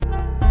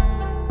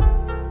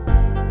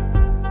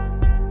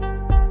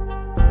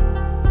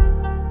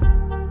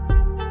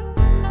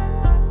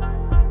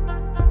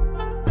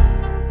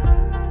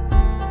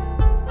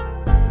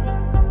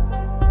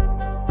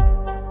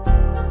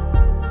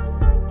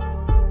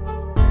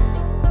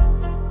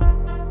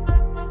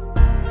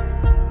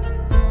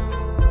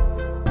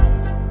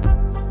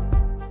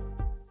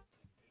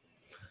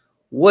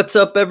What's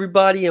up,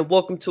 everybody, and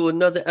welcome to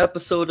another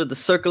episode of the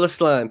Circle of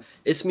Slime.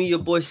 It's me, your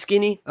boy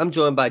Skinny. I'm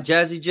joined by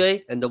Jazzy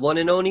J and the one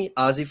and only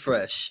Ozzy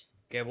Fresh.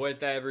 Que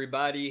vuelta,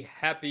 everybody.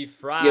 Happy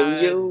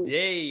Yo, yo.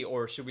 Friday,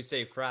 or should we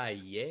say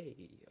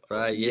Friday?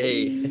 Right,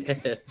 yay.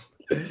 Yay.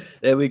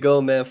 There we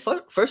go, man.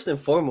 First and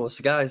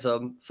foremost, guys,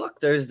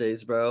 fuck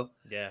Thursdays, bro.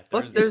 Yeah,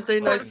 Fuck Thursdays Thursday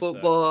night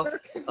fucking suck.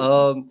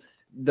 football. Um,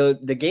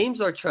 the games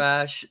are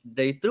trash.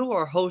 They threw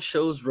our whole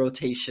show's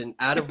rotation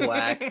out of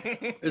whack.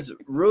 It's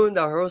ruined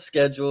our whole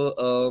schedule.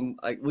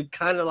 We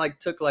kind of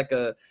took like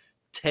a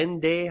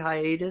 10-day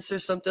hiatus or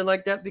something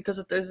like that because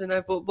of Thursday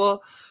night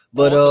football.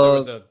 But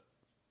also, there was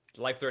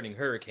a life-threatening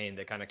hurricane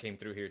that kind of came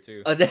through here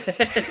too.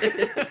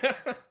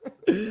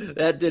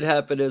 that did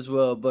happen as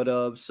well.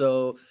 But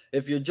so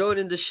if you're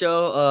joining the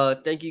show,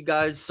 thank you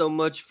guys so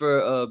much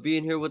for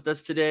being here with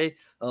us today.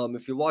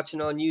 If you're watching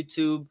on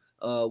YouTube,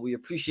 we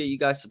appreciate you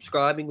guys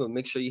subscribing. But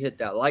make sure you hit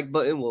that like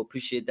button. We'll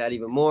appreciate that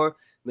even more.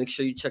 Make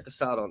sure you check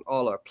us out on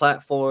all our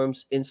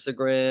platforms: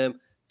 Instagram,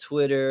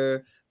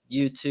 Twitter,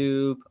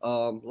 YouTube.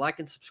 Like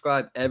and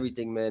subscribe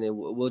everything, man, and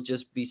we'll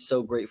just be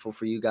so grateful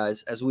for you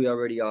guys as we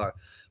already are.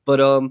 But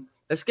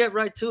let's get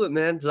right to it,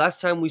 man.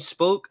 Last time we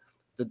spoke,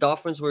 the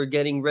Dolphins were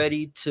getting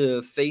ready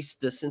to face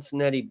the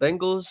Cincinnati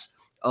Bengals.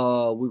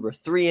 We were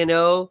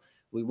 3-0.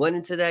 We went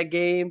into that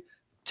game.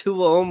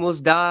 Tua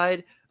almost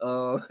died.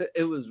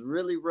 It was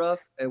really rough,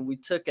 and we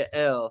took a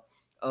L.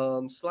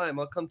 Slime,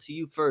 I'll come to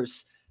you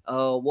first.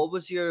 What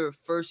was your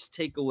first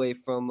takeaway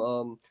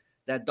from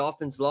that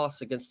Dolphins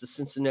loss against the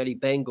Cincinnati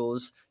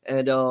Bengals?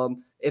 And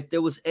if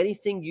there was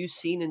anything you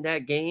seen in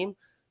that game,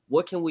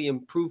 what can we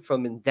improve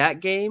from in that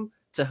game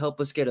to help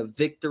us get a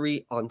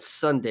victory on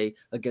Sunday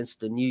against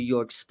the New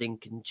York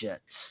stinking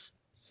Jets?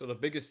 So the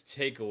biggest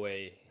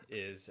takeaway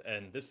is,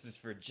 and this is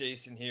for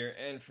Jason here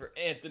and for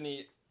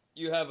Anthony,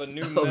 you have a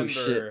new member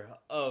shit.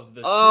 of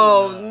the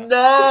Oh Tuna.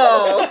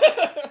 no!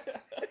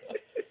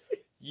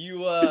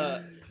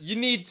 You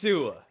need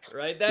Tua,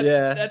 right?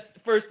 That's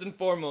first and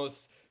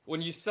foremost.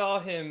 When you saw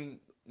him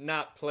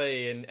not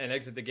play and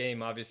exit the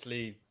game,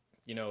 obviously,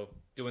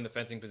 doing the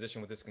fencing position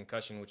with this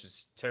concussion, which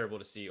is terrible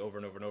to see over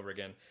and over and over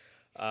again.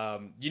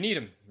 You need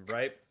him,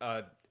 right?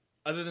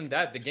 Other than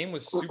that, the game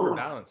was super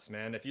balanced,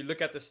 man. If you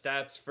look at the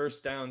stats,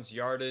 first downs,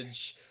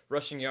 yardage,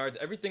 rushing yards,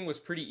 everything was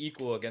pretty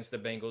equal against the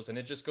Bengals. And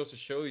it just goes to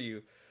show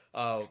you,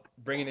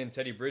 bringing in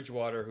Teddy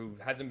Bridgewater, who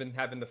hasn't been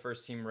having the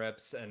first team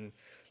reps and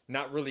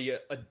not really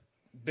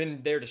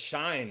been there to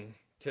shine,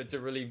 to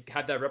really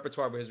have that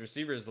repertoire with his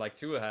receivers like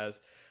Tua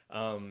has.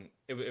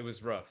 It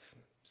was rough.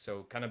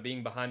 So kind of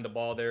being behind the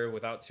ball there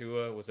without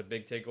Tua was a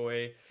big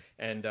takeaway.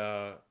 And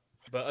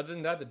but other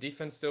than that, the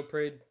defense still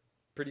played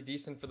pretty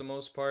decent for the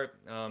most part.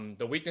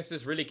 The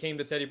weaknesses really came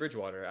to Teddy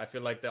Bridgewater. I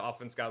feel like the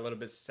offense got a little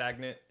bit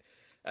stagnant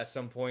at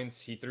some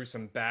points. He threw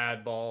some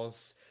bad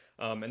balls,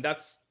 and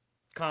that's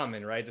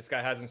common, right? This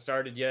guy hasn't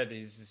started yet.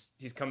 He's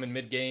coming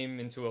mid-game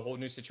into a whole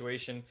new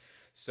situation.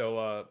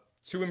 So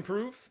to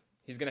improve,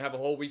 he's going to have a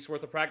whole week's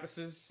worth of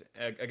practices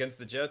against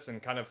the Jets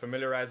and kind of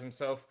familiarize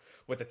himself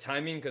with the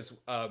timing, because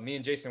me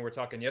and Jason were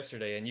talking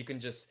yesterday, and you can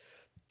just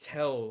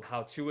tell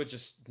how Tua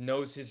just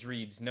knows his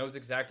reads, knows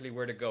exactly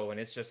where to go, and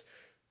it's just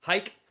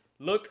hike,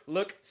 look,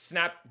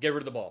 snap, get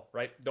rid of the ball,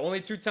 right? The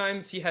only two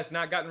times he has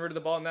not gotten rid of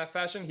the ball in that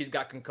fashion, he's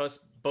got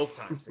concussed both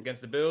times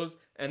against the Bills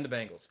and the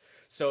Bengals.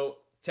 So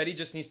Teddy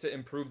just needs to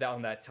improve that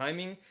on that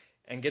timing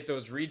and get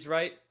those reads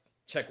right.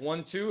 Check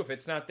 1, 2. If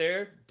it's not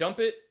there, dump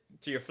it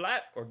to your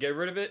flat or get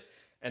rid of it.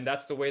 And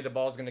that's the way the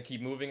ball's going to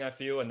keep moving, I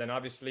feel. And then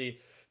obviously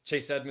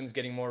Chase Edmonds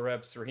getting more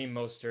reps, Raheem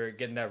Mostert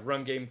getting that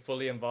run game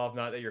fully involved.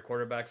 Not that your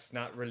quarterback's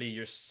not really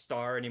your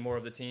star anymore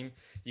of the team.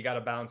 You got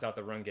to balance out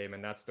the run game,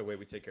 and that's the way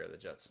we take care of the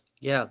Jets.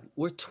 Yeah,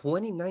 we're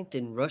 29th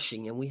in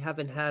rushing, and we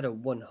haven't had a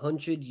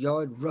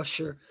 100-yard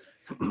rusher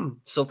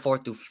so far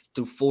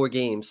through 4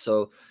 games.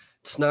 So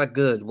it's not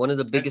good. One of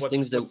the biggest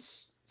things that...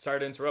 Sorry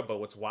to interrupt,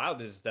 but what's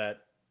wild is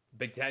that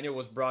Big Daniel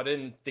was brought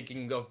in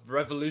thinking of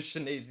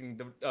revolutionizing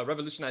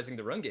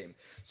the run game.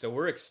 So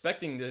we're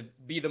expecting to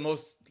be the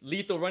most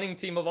lethal running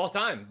team of all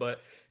time,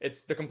 but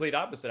it's the complete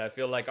opposite. I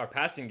feel like our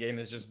passing game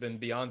has just been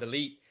beyond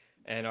elite,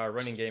 and our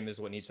running game is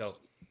what needs help.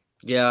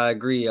 Yeah, I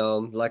agree.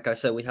 Like I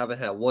said, we haven't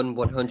had one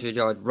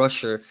 100-yard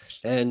rusher,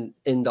 and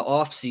in the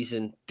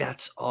offseason,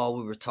 that's all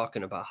we were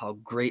talking about, how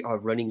great our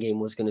running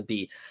game was going to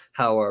be,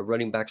 how our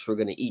running backs were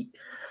going to eat.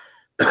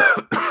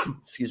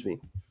 Excuse me.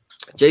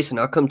 Jason,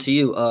 I'll come to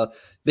you.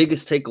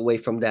 Biggest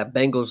takeaway from that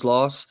Bengals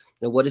loss,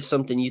 and what is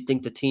something you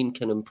think the team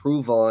can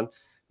improve on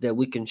that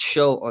we can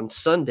show on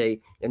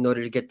Sunday in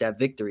order to get that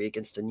victory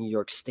against the New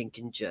York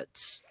stinking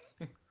Jets?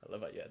 I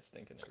love how you had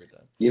stinking every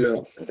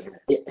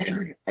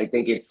time. I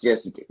think it's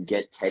just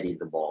get Teddy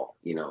the ball.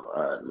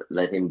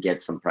 Let him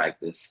get some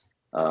practice.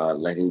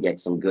 Let him get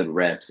some good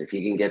reps. If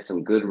he can get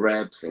some good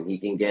reps and he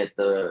can get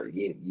a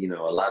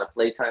lot of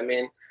play time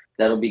in,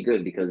 that'll be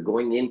good, because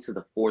going into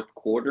the fourth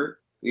quarter,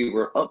 we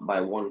were up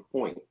by 1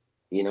 point,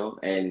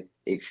 and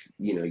if,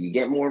 you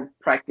get more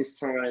practice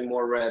time,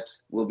 more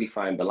reps, we'll be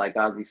fine. But like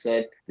Ozzy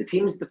said, the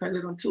team is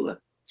dependent on Tua.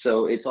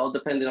 So it's all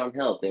dependent on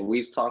health. And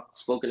we've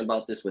spoken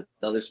about this with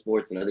other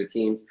sports and other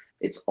teams.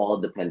 It's all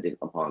dependent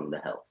upon the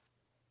health.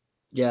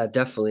 Yeah,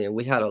 definitely. And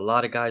we had a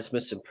lot of guys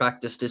missing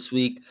practice this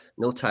week.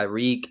 No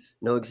Tyreek,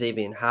 no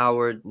Xavier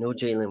Howard, no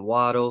Jalen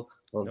Waddle.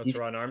 No These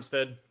Teron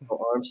Armstead.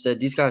 Armstead,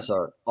 these guys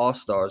are all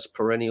stars,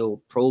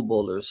 perennial Pro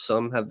Bowlers.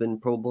 Some have been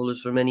Pro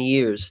Bowlers for many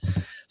years.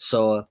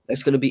 So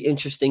it's going to be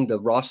interesting, the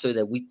roster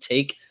that we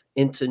take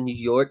into New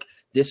York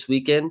this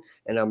weekend.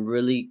 And I'm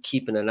really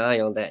keeping an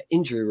eye on that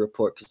injury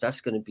report because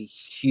that's going to be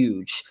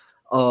huge.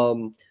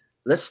 Um,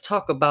 let's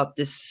talk about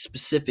this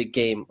specific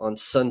game on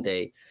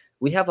Sunday.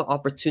 We have an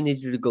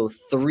opportunity to go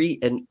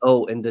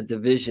 3-0 in the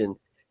division.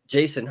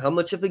 Jason, how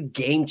much of a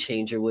game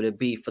changer would it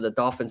be for the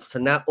Dolphins to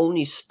not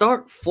only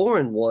start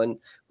 4-1,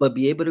 but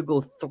be able to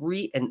go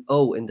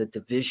 3-0 in the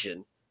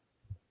division?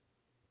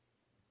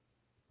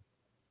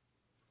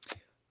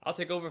 I'll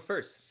take over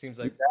first. Seems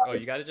like. Oh,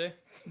 you got it, Jay?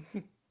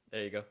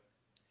 There you go.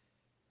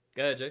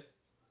 Go ahead, Jay.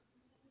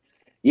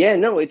 Yeah,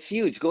 no, it's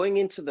huge. Going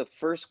into the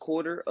first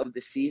quarter of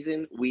the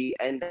season, we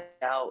end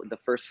out the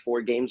first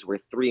 4 games. We're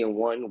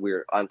 3-1.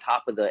 We're on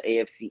top of the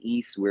AFC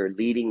East. We're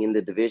leading in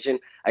the division.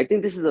 I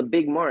think this is a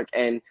big mark.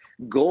 And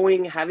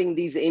having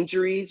these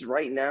injuries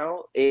right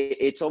now,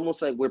 it's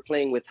almost like we're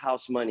playing with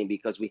house money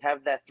because we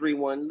have that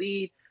 3-1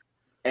 lead.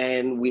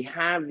 And we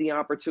have the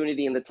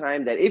opportunity and the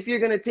time that if you're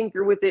going to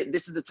tinker with it,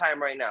 this is the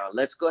time right now.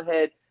 Let's go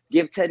ahead,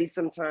 give Teddy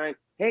some time.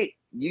 Hey,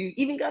 you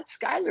even got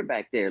Skyler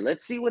back there.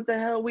 Let's see what the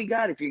hell we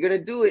got. If you're going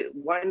to do it,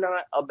 why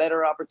not a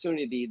better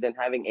opportunity than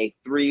having a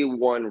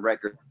 3-1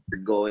 record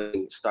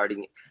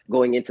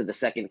going into the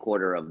second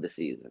quarter of the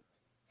season?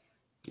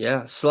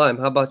 Yeah, Slime,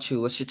 how about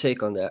you? What's your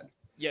take on that?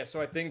 Yeah, so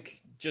I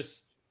think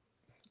just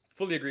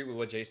fully agree with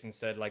what Jason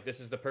said. Like, this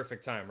is the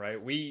perfect time, right?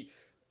 We,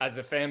 as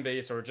a fan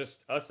base, or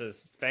just us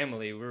as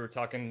family, we were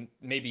talking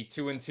maybe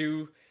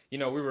 2-2. You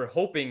know, we were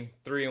hoping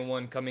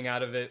 3-1 coming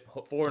out of it.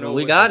 4-0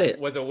 We got it.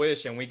 was a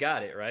wish, and we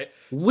got it, right?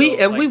 We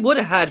So, and we like, would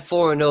have had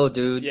 4-0,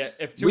 dude. yeah,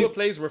 if Tua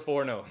plays, we're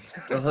 4-0.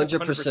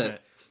 100%.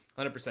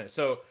 100%.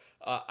 So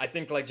I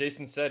think, like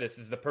Jason said, this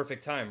is the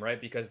perfect time, right?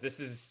 Because this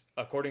is,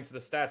 according to the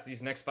stats,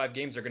 these next 5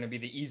 games are going to be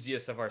the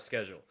easiest of our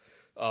schedule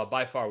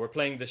by far. We're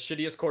playing the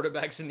shittiest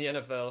quarterbacks in the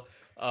NFL,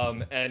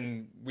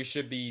 and we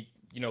should be,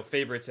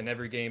 favorites in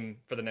every game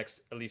for the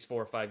next at least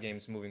 4 or 5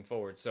 games moving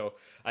forward. So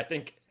I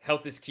think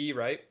health is key,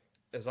 right?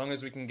 As long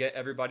as we can get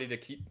everybody to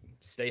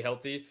stay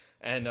healthy.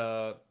 And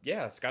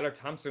yeah, Skylar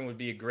Thompson would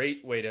be a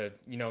great way to,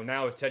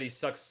 now if Teddy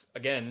sucks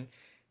again,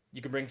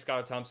 you can bring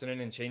Skylar Thompson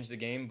in and change the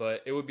game,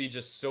 but it would be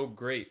just so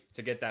great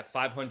to get that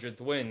 500th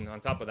win on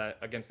top of that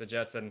against the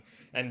Jets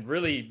and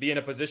really be in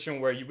a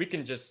position where we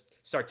can just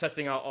start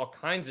testing out all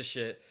kinds of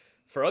shit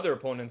for other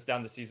opponents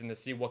down the season to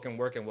see what can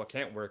work and what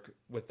can't work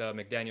with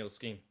McDaniel's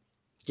scheme.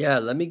 Yeah,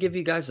 let me give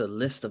you guys a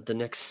list of the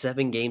next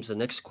 7 games the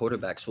next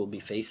quarterbacks will be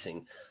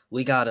facing.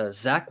 We got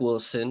Zach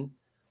Wilson,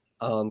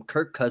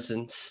 Kirk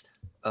Cousins,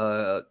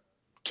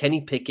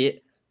 Kenny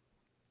Pickett,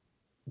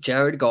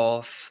 Jared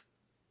Goff,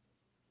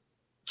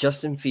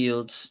 Justin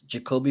Fields,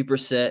 Jacoby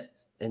Brissett,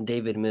 and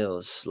David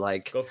Mills.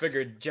 Like, go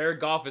figure.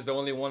 Jared Goff is the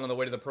only one on the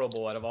way to the Pro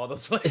Bowl out of all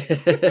those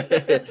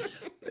players.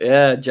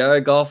 Yeah,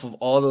 Jared Goff of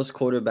all those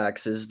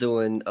quarterbacks is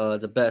doing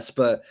the best.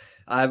 But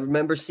I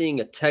remember seeing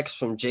a text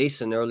from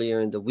Jason earlier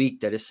in the week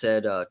that it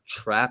said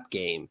trap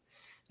game.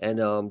 And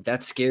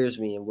that scares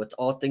me. And with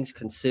all things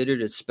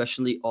considered,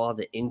 especially all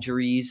the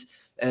injuries,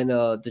 and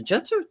the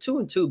Jets are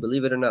 2-2,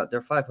 believe it or not.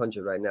 They're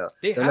 500 right now.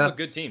 They're have a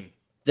good team.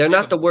 They're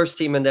not the worst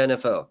team in the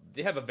NFL.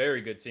 They have a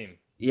very good team.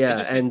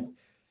 Yeah, and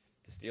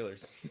the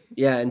Steelers.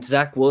 Yeah, and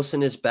Zach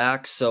Wilson is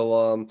back,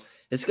 so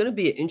it's going to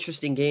be an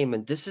interesting game.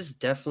 And this is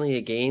definitely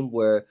a game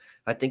where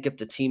I think if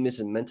the team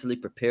isn't mentally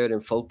prepared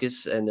and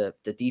focused, and if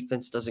the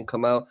defense doesn't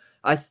come out,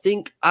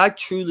 I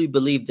truly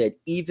believe that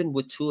even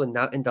with Tua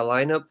not in the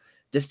lineup,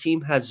 this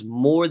team has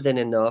more than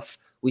enough.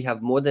 We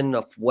have more than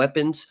enough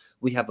weapons.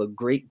 We have a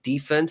great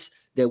defense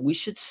that we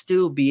should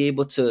still be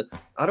able to,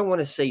 I don't want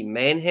to say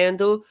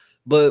manhandle,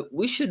 but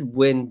we should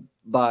win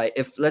by,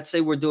 if let's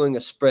say we're doing a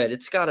spread,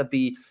 it's got to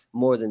be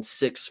more than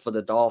 6 for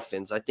the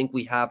Dolphins. I think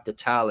we have the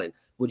talent.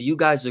 Would you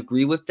guys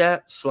agree with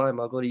that? Slime,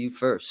 I'll go to you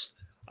first.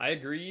 I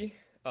agree,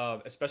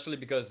 especially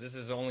because this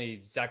is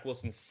only Zach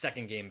Wilson's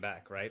second game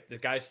back, right? The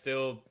guy's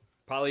still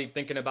probably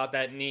thinking about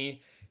that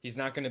knee. He's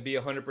not going to be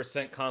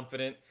 100%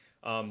 confident.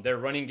 Their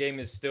running game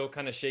is still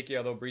kind of shaky,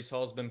 although Breece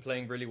Hall's been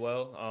playing really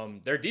well.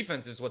 Their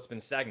defense is what's been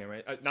stagnant,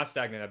 right? Not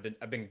stagnant.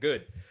 I've been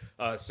good.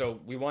 So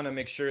we want to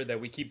make sure that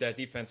we keep that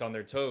defense on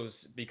their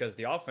toes because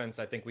the offense,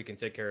 I think we can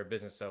take care of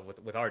business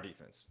with our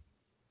defense.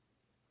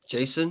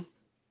 Jason?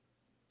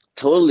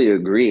 Totally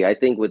agree. I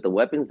think with the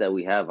weapons that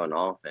we have on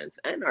offense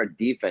and our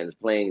defense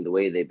playing the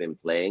way they've been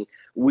playing,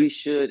 we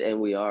should and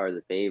we are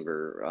the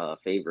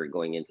favorite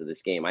going into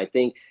this game. I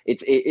think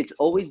it's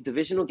always,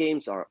 divisional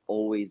games are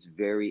always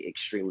very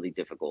extremely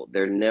difficult.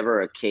 They're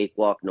never a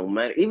cakewalk, no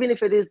matter, even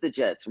if it is the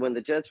Jets. When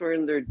the Jets were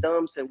in their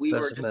dumps and we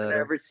were just an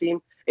average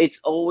team, it's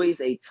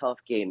always a tough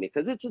game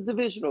because it's a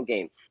divisional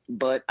game.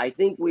 But I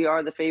think we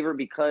are the favorite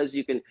because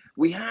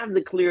we have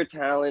the clear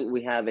talent.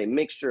 We have a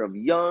mixture of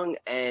young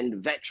and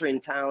veteran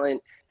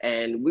talent,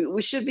 and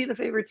we should be the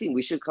favorite team.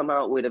 We should come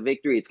out with a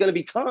victory. It's going to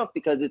be tough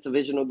because it's a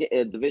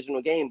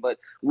divisional game, but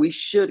we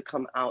should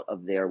come out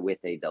of there with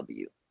a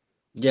W.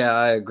 Yeah,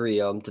 I agree.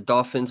 The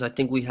Dolphins, I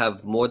think we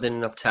have more than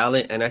enough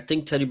talent, and I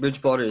think Teddy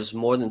Bridgewater is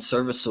more than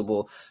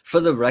serviceable. For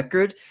the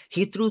record,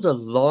 he threw the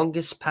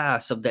longest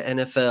pass of the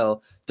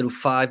NFL through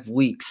 5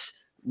 weeks.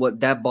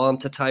 What that bomb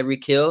to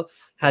Tyreek Hill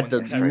had Going the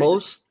to That's crazy.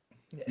 most.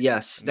 Yeah,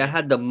 Yes, that amazing.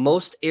 had the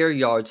most air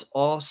yards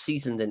all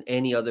season than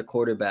any other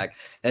quarterback.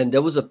 And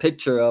there was a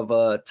picture of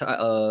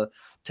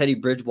Teddy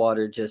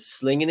Bridgewater just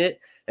slinging it,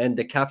 and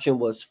the caption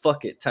was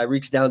 "Fuck it,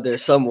 Tyreek's down there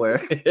somewhere."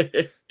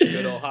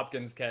 Good old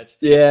Hopkins catch.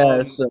 Yeah,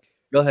 Um, so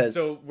go ahead.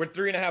 so we're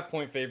 3.5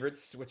 point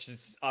favorites, which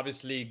is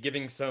obviously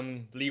giving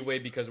some leeway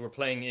because we're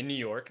playing in New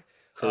York.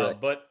 Correct.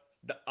 But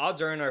the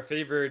odds are in our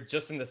favor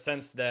just in the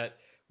sense that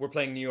we're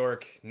playing New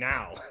York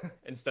now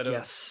instead of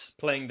Yes.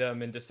 playing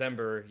them in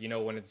December,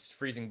 when it's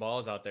freezing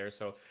balls out there.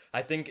 So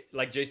I think,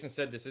 like Jason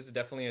said, this is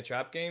definitely a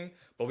trap game,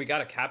 but we got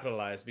to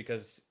capitalize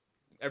because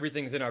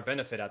everything's in our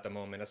benefit at the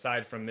moment,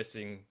 aside from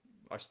missing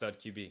our stud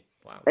QB.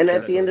 Wow, And I at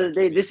said the end of stud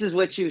the day, QB. this is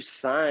what you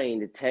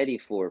signed Teddy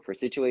for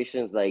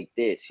situations like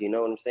this. You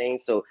know what I'm saying?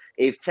 So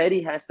if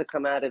Teddy has to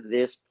come out of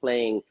this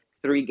playing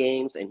 3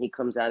 games and he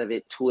comes out of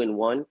it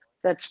 2-1,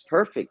 that's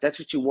perfect. That's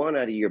what you want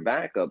out of your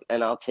backup.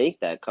 And I'll take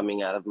that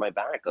coming out of my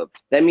backup.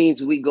 That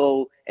means we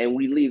go and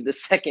we leave the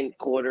second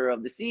quarter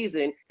of the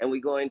season and we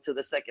go into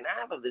the second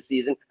half of the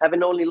season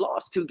having only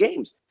lost 2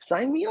 games.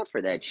 Sign me up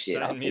for that shit.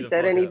 I'll Sign me take the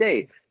that fuck any up.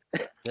 day.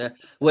 Yeah.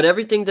 With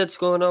everything that's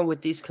going on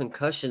with these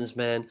concussions,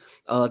 man,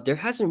 there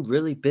hasn't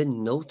really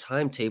been no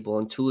timetable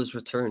on Tua's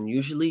return.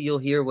 Usually you'll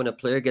hear when a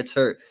player gets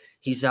hurt,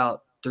 he's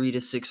out 3 to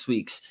 6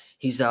 weeks.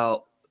 He's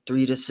out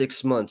 3 to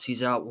 6 months.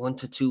 He's out 1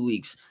 to 2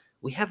 weeks.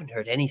 We haven't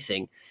heard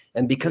anything.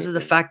 And because of the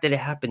Mm-mm. fact that it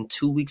happened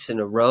 2 weeks in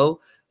a row,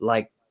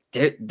 like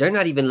they're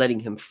not even letting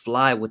him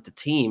fly with the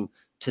team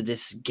to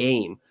this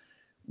game.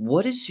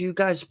 What is you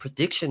guys'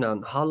 prediction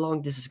on how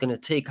long this is going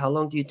to take? How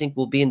long do you think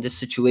we'll be in this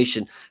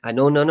situation? I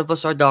know none of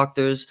us are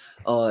doctors.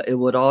 It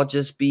would all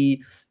just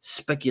be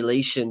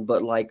speculation,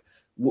 but like,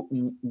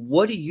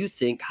 what do you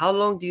think? How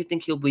long do you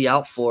think he'll be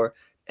out for?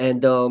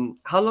 And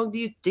how long do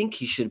you think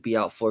he should be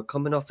out for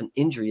coming off an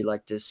injury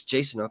like this?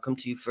 Jason, I'll come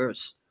to you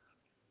first.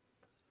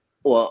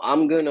 Well,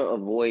 I'm gonna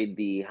avoid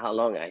the how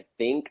long I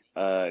think,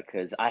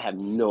 because I have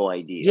no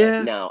idea.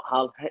 Yeah. Now,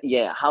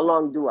 how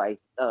long do I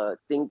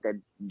think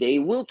that they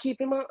will keep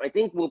him out? I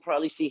think we'll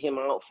probably see him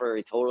out for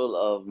a total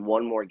of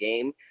one more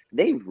game.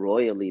 They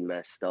royally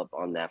messed up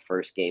on that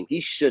first game.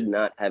 He should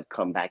not have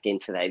come back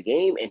into that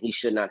game, and he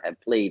should not have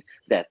played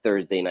that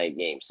Thursday night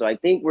game. So I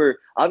think we're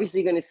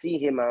obviously gonna see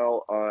him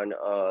out on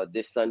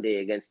this Sunday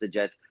against the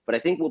Jets, but I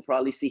think we'll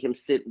probably see him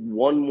sit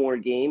one more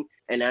game,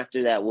 and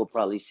after that, we'll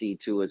probably see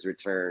Tua's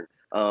return,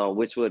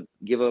 which would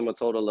give him a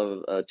total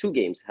of 2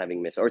 games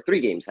having missed or 3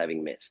 games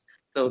having missed.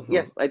 So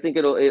yeah, Mhm. I think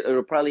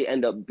it'll probably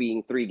end up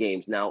being 3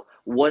 games. Now,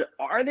 what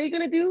are they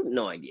gonna do?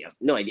 No idea.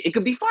 No idea. It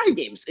could be 5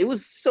 games. It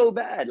was so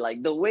bad.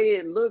 Like the way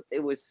it looked,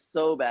 it was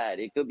so bad.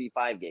 It could be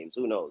 5 games.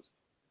 Who knows?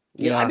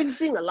 I've Yeah. been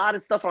seeing a lot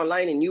of stuff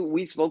online, and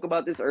we spoke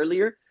about this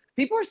earlier.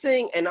 People are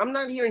saying, and I'm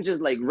not hearing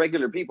just like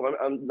regular people.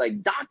 I'm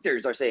like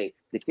doctors are saying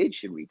the kid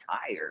should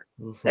retire.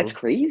 That's Mhm.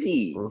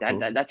 crazy.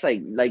 Mhm. That's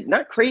like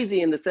not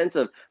crazy in the sense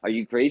of are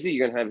you crazy?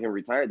 You're gonna have him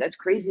retire? That's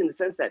crazy in the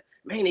sense that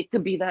man, it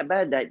could be that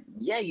bad that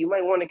yeah, you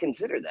might want to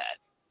consider that.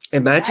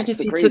 Imagine That's if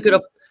the he took it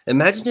up. crazy.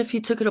 Imagine if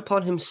he took it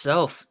upon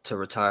himself to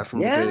retire from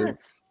the game.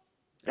 Yes,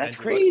 that's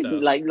Andrew Luck crazy.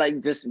 style. Like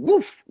just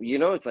woof.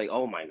 It's like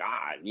oh my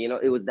god.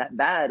 It was that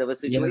bad of a Yeah.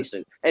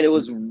 situation, and it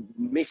was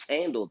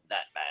mishandled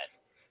that bad.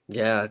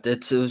 Yeah,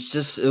 it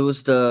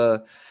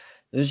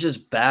was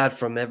just bad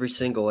from every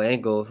single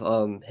angle.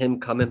 Him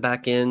coming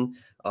back in,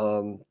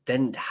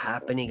 then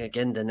happening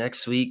again the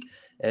next week,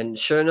 and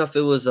sure enough,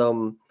 it was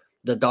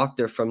the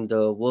doctor from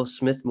the Will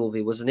Smith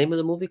movie. Was the name of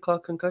the movie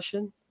called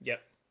Concussion?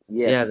 Yep.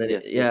 Yeah, Yes, then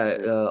yes,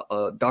 yes, yeah,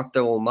 yes. Dr.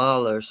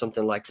 O'Mala or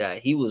something like that.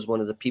 He was one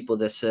of the people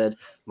that said,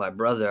 "My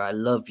brother, I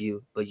love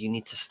you, but you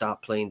need to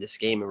stop playing this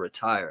game and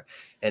retire."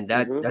 And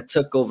that Mm-hmm. that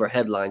took over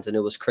headlines, and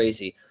it was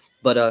crazy.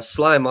 But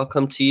Slime, I'll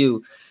come to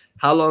you.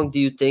 How long do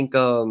you think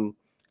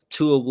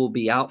Tua will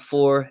be out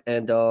for,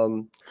 and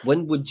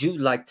when would you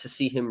like to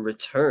see him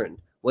return?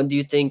 When do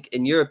you think,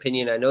 in your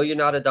opinion? I know you're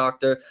not a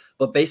doctor,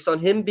 but based on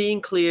him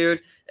being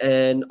cleared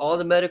and all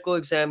the medical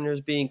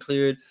examiners being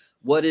cleared,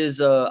 what is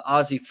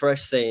Ozzy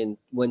Fresh saying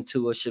when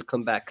Tua should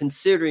come back,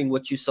 considering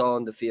what you saw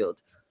on the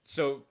field?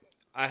 So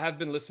I have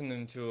been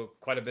listening to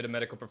quite a bit of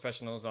medical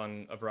professionals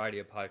on a variety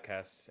of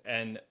podcasts,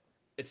 and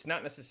it's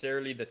not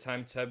necessarily the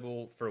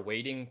timetable for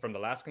waiting from the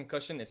last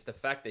concussion. It's the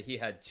fact that he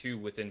had two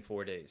within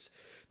 4 days.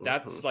 Hmm.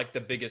 That's like the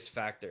biggest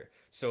factor.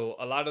 So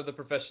a lot of the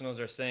professionals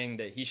are saying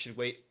that he should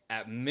wait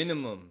at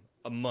minimum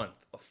a month,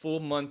 a full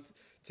month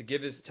to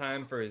give his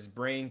time for his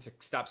brain to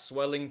stop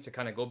swelling, to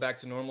kind of go back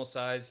to normal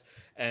size,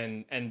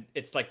 and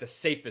it's like the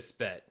safest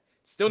bet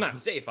Still not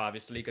safe,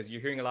 obviously, because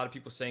you're hearing a lot of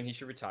people saying he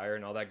should retire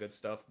and all that good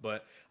stuff.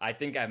 But I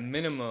think at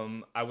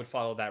minimum, I would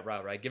follow that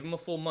route, right? Give him a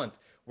full month.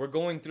 We're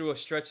going through a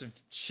stretch of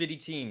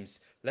shitty teams.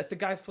 Let the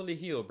guy fully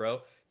heal,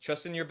 bro.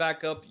 Trust in your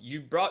backup. You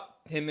brought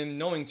him in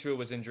knowing Tua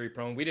was injury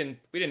prone. We didn't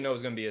know it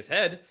was gonna be his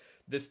head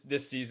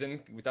this season.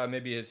 We thought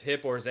maybe his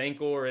hip or his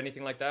ankle or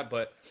anything like that.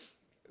 But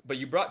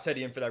you brought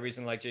Teddy in for that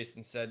reason, like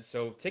Jason said.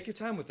 So take your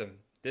time with him.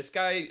 This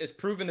guy is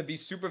proven to be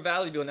super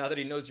valuable now that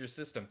he knows your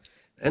system.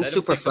 And Let him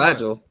super take the month.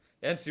 fragile.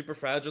 And super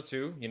fragile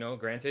too.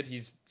 Granted,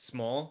 he's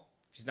small.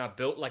 He's not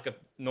built like a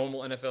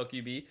normal NFL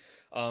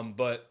QB.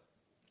 But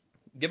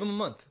give him a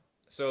month.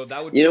 So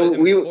that would You know, put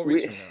him we 4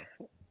 weeks we from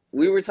now.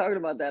 we were talking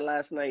about that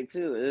last night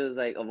too. It was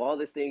like, of all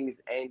the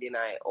things Andy and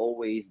I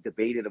always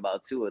debated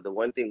about Tua, the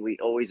one thing we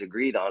always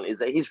agreed on is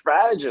that he's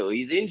fragile,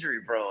 he's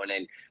injury prone,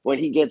 and when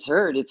he gets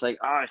hurt, it's like,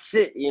 oh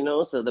shit,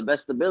 So the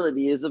best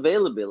ability is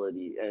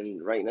availability,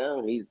 and right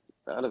now he's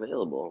not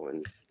available,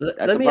 and that's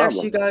Let a me ask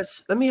problem. you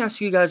guys. Let me ask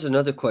you guys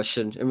another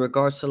question in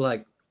regards to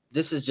like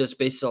this is just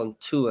based on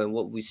Tua and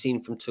what we've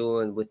seen from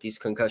Tua and with these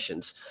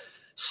concussions.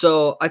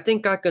 So I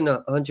think I can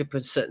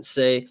 100%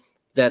 say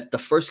that the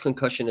first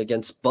concussion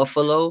against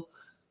Buffalo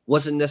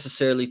wasn't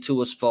necessarily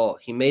Tua's fault.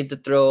 He made the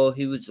throw.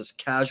 He was just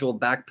casual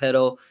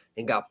backpedal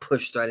and got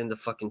pushed right in the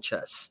fucking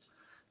chest.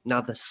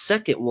 Now the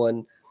second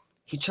one,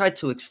 he tried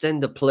to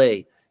extend the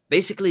play.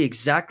 Basically,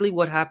 exactly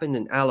what happened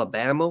in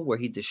Alabama, where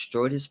he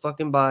destroyed his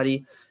fucking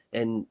body.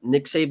 And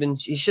Nick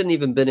Saban, he shouldn't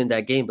even been in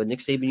that game, but Nick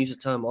Saban used to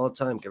tell him all the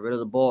time, get rid of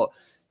the ball.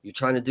 You're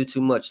trying to do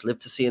too much. Live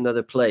to see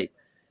another play.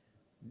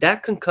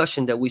 That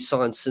concussion that we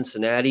saw in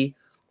Cincinnati,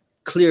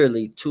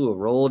 clearly Tua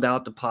rolled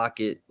out the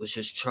pocket, was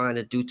just trying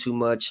to do too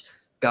much,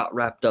 got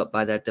wrapped up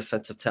by that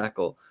defensive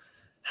tackle.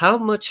 How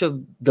much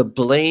of the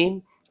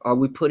blame are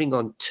we putting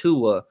on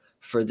Tua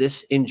for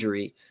this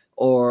injury,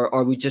 or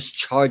are we just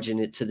charging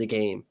it to the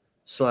game?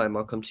 Slime,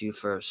 I'll come to you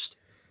first.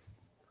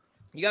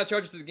 You got to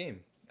charge it to the game.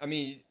 I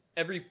mean,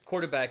 every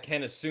quarterback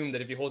can assume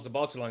that if he holds the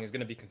ball too long, he's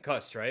going to be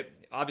concussed, right?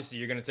 Obviously,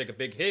 you're going to take a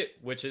big hit,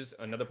 which is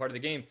another part of the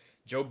game.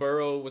 Joe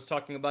Burrow was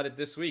talking about it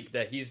this week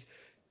that he's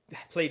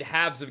played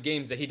halves of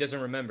games that he doesn't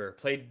remember.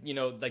 Played,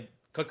 like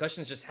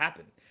concussions just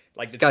happen.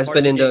 Like it's Guy's part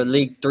of been the in the game.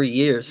 league 3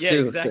 years Yeah,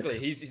 too. exactly.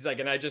 He's like,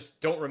 and I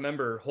just don't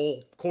remember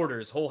whole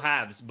quarters, whole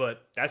halves,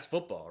 but that's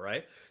football,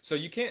 right? So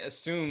you can't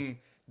assume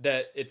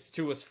that it's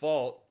Tua's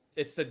fault.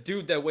 It's the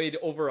dude that weighed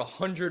over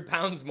 100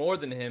 pounds more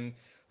than him,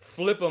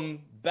 flip him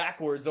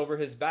backwards over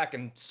his back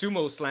and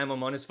sumo slam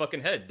him on his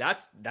fucking head.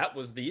 That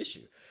was the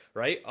issue,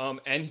 right?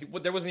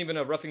 There wasn't even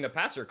a roughing the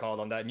passer called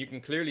on that, and you can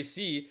clearly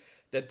see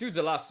that dude's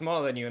a lot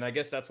smaller than you, and I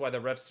guess that's why the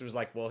refs was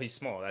like, well, he's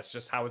small. That's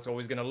just how it's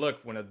always gonna look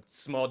when a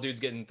small dude's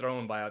getting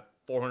thrown by a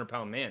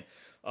 400-pound man.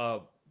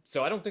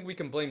 So I don't think we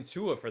can blame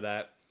Tua for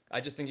that.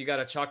 I just think you got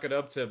to chalk it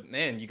up to,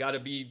 man, you got to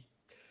be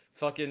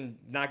fucking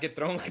not get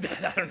thrown like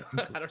that. I don't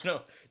know. I don't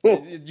know.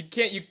 You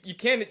can't. You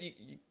can't.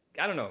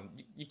 I don't know.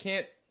 You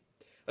can't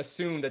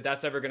assume that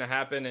that's ever going to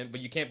happen, but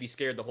you can't be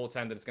scared the whole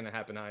time that it's going to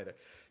happen either.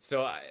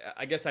 So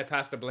I guess I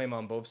pass the blame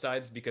on both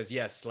sides because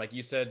yes, like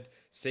you said,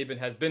 Saban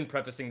has been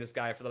prefacing this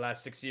guy for the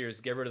last 6 years.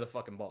 Get rid of the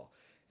fucking ball,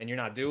 and you're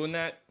not doing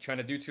that. Trying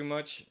to do too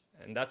much,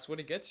 and that's what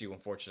it gets you.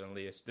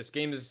 Unfortunately, this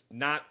game is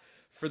not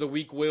for the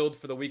weak-willed,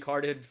 for the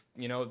weak-hearted.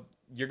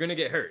 You're gonna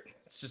get hurt.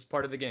 It's just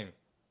part of the game.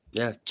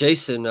 Yeah,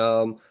 Jason.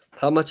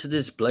 How much of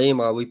this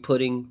blame are we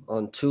putting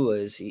on Tua?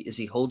 Is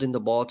he holding the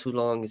ball too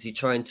long? Is he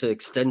trying to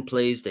extend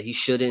plays that he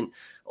shouldn't?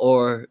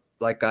 Or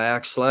like I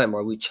asked Slime,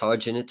 are we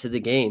charging it to the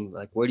game?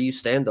 Like, where do you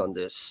stand on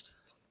this?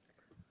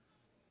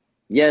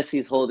 Yes,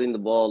 he's holding the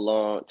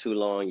ball too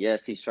long.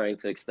 Yes, he's trying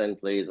to extend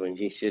plays when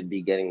he should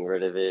be getting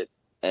rid of it.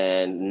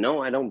 And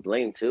no, I don't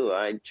blame Tua.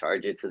 I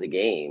charge it to the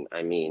game.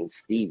 I mean,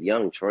 Steve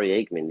Young, Troy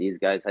Aikman, these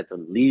guys had to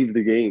leave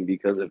the game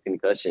because of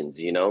concussions.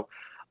 Who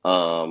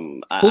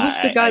was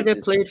the guy I that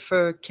just played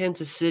for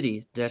Kansas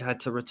City that had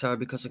to retire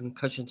because of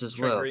concussions as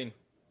Trent well? Green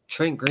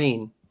Trent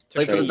Green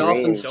took played for a the Trent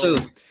huge Dolphins Green. too.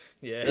 dome.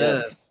 Yeah.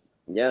 Yeah.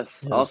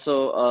 Yes. Yeah.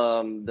 Also,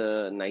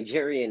 the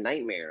Nigerian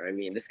Nightmare. I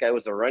mean, this guy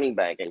was a running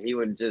back, and he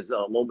would just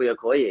Mobile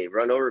Okoye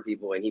run over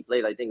people, and he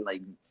played, I think,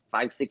 like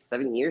 5, 6,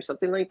 7 years,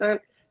 something like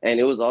that. And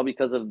it was all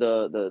because of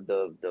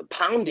the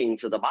pounding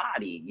to the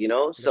body.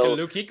 Look at So,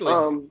 Luke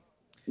Kuechly.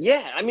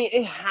 yeah, I mean,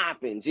 it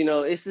happens.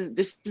 This is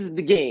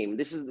the game.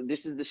 This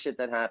is the shit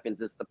that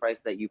happens. It's the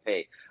price that you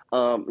pay.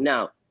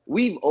 Now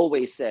we've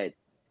always said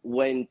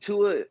when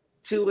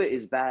Tua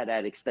is bad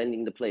at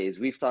extending the plays.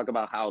 We've talked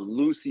about how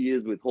loose he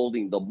is with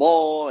holding the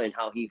ball and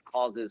how he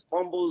causes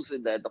fumbles,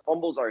 and that the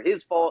fumbles are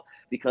his fault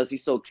because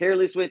he's so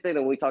careless with it.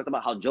 And we talked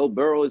about how Joe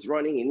Burrow is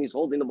running and he's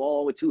holding the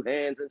ball with two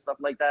hands and stuff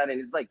like that.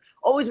 And it's like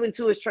always when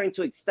Tua is trying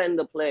to extend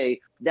the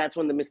play, that's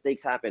when the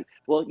mistakes happen.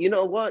 Well, you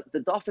know what? The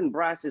Dolphin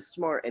brass is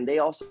smart, and they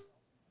also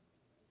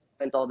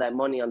spent all that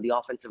money on the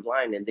offensive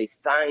line and they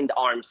signed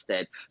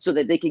Armstead so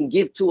that they can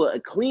give to a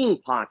clean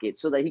pocket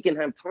so that he can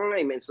have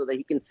time and so that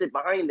he can sit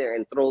behind there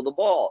and throw the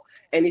ball.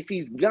 And if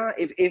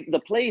if the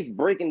play's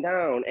breaking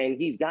down and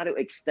he's got to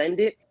extend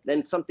it,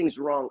 then something's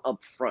wrong up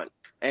front.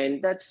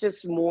 And that's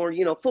just more,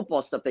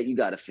 football stuff that you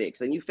got to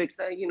fix. And you fix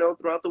that,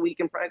 throughout the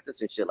week in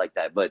practice and shit like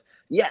that. But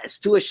yes,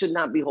 Tua should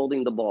not be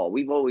holding the ball.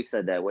 We've always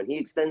said that. When he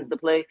extends the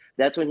play,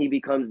 that's when he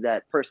becomes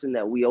that person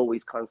that we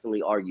always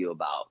constantly argue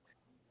about.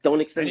 Don't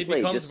extend the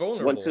play, just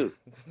vulnerable. 1-2.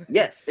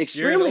 Yes,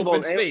 extremely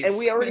vulnerable. And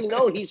we already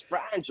know he's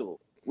fragile.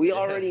 We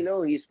already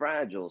know he's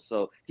fragile.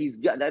 So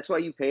that's why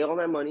you pay all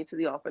that money to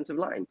the offensive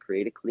line.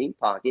 Create a clean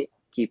pocket,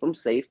 keep him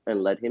safe,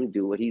 and let him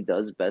do what he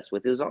does best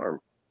with his arm.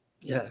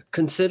 Yeah,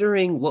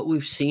 considering what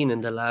we've seen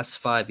in the last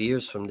 5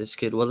 years from this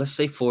kid, well, let's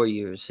say 4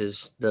 years,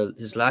 his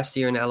last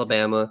year in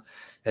Alabama,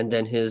 and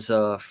then his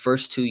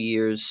first 2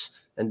 years,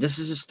 and this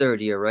is his third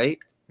year, right?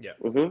 Yeah.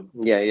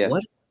 Mm-hmm. Yeah.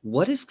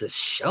 What is the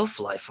shelf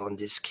life on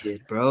this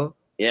kid, bro?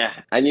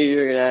 Yeah, I knew you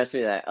were gonna ask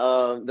me that.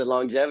 The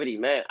longevity,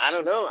 man. I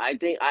don't know. I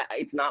think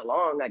it's not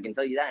long. I can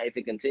tell you that. If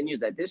it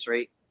continues at this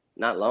rate,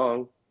 not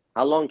long.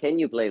 How long can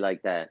you play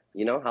like that?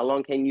 How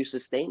long can you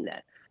sustain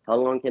that? How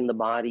long can the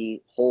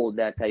body hold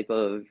that type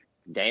of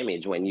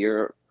damage when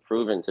you're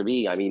proven to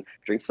be? I mean,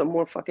 drink some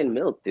more fucking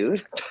milk,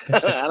 dude.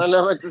 I don't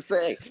know what to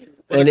say.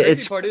 Well, and the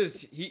crazy part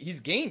is he's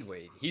gained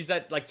weight. He's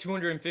at like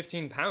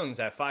 215 pounds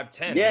at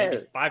 5'10",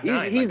 maybe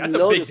 5'9". He's that's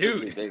a big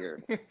dude.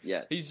 Bigger.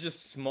 Yes. He's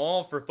just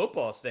small for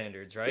football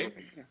standards, right?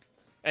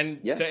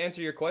 And to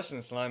answer your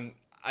question, Slime,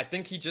 I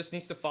think he just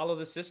needs to follow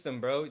the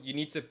system, bro. You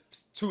need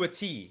to a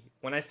T.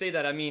 When I say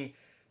that, I mean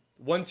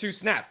 1-2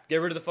 snap. Get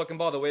rid of the fucking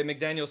ball the way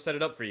McDaniel set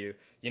it up for you.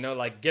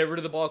 Get rid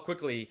of the ball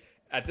quickly.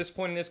 At this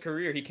point in his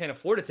career, he can't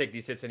afford to take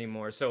these hits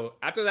anymore. So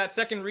after that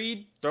second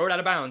read, throw it out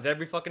of bounds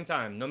every fucking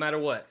time, no matter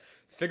what.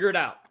 Figure it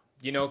out,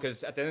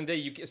 because at the end of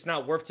the day, it's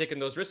not worth taking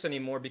those risks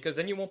anymore because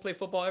then you won't play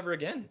football ever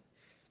again.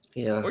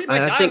 Yeah. Or you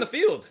might die on the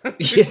field.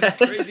 Yeah.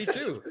 Crazy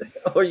too.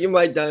 Or you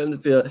might die on the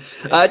field.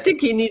 Yeah. I think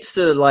he needs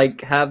to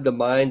have the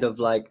mind of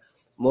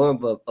more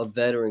of a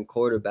veteran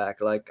quarterback.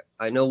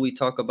 I know we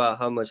talk about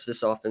how much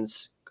this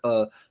offense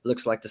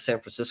looks like the San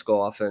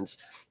Francisco offense.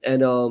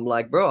 And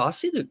bro, I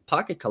see the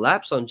pocket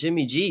collapse on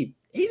Jimmy G.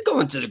 He's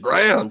going to the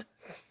ground.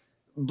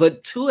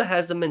 But Tua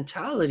has the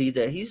mentality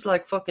that he's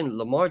like fucking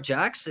Lamar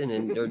Jackson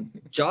and or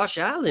Josh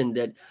Allen,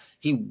 that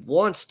he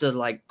wants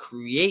to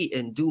create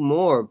and do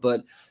more.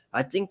 But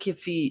I think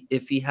if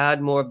he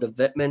had more of the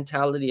vet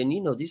mentality,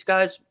 and these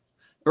guys,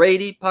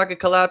 Brady, pocket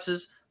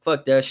collapses,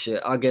 fuck that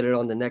shit, I'll get it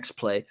on the next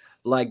play.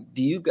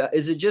 Do you guys,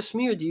 is it just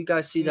me or do you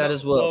guys see that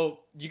as well? Well,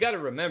 you got to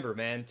remember,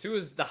 man, Tua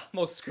is the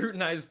most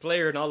scrutinized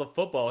player in all of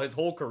football his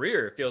whole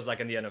career, it feels like,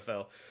 in the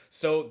NFL.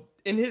 So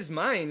in his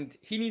mind,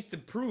 he needs to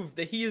prove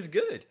that he is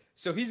good.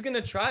 So he's going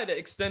to try to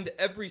extend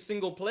every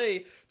single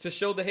play to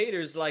show the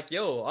haters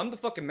yo, I'm the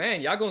fucking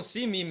man. Y'all going to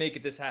see me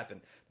make this happen.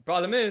 The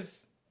problem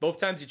is, both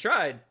times you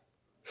tried,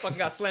 fucking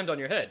got slammed on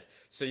your head.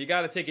 So you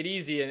got to take it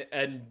easy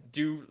and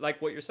do like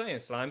what you're saying,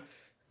 Slime.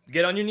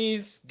 Get on your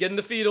knees, get in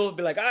the fetal,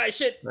 be like, all right,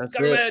 shit, got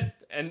him head,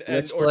 and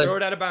or throw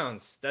it out of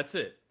bounds. That's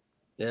it.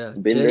 Yeah.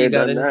 Been there,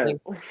 done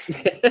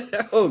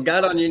that. Oh,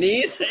 got on your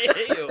knees?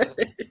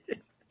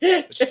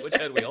 Which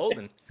head we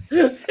holding?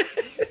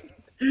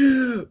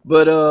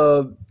 But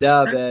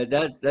yeah,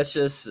 man, that's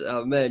just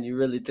man, you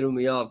really threw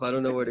me off. I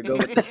don't know where to go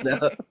with this now.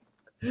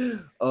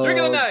 Drink of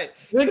the night.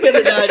 Drink of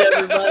the night,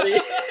 everybody.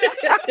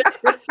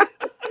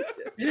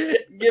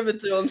 Give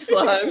it to him,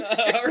 Slime.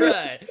 All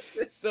right.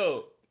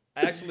 So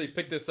I actually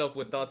picked this up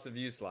with thoughts of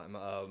you, Slime.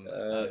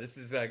 This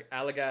is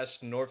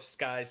Allagash North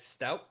Sky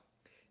Stout.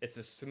 It's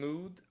a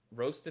smooth,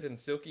 roasted and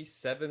silky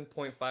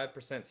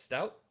 7.5%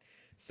 stout.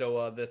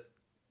 So the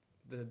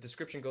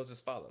description goes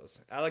as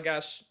follows.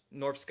 Allagash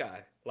North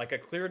Sky, like a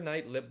clear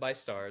night lit by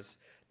stars,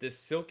 this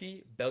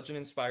silky,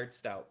 Belgian-inspired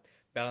stout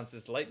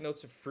balances light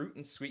notes of fruit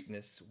and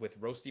sweetness with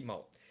roasty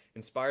malt.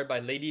 Inspired by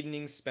late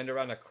evenings spent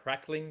around a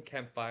crackling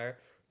campfire,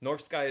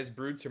 North Sky is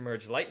brewed to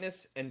merge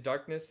lightness and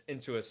darkness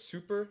into a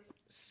super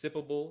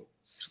sippable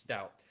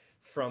stout.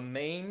 From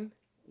Maine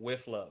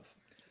with love.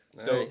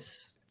 Nice. So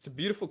it's a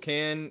beautiful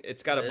can.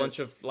 It's got a bunch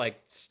of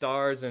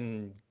stars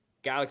and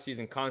galaxies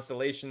and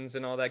constellations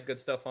and all that good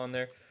stuff on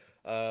there.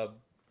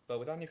 But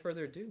without any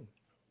further ado,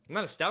 I'm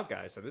not a stout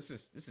guy, so this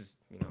is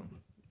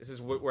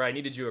where I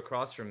needed you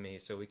across from me,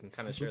 so we can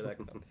kind of share that.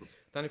 Without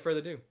any further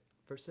ado,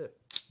 first sip.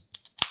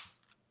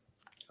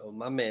 Oh,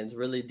 my man's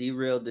really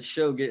derailed the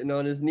show, getting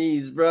on his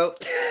knees, bro.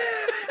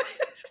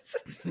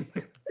 You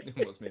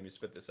almost made me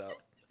spit this out.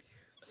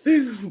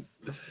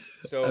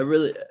 So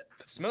it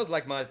smells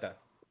like Malta.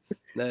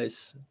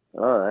 Nice.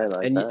 Oh, I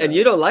like that. And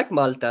you don't like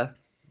Malta.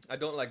 I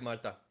don't like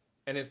Malta,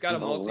 and it's got a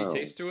malty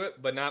taste to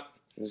it, but not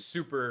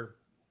super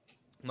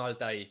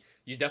Malta-y.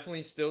 You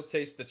definitely still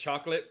taste the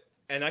chocolate,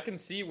 and I can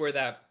see where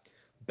that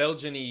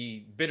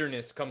Belgian-y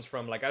bitterness comes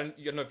from. I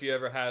don't know if you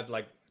ever had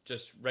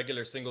just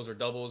regular singles or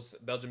doubles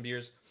Belgian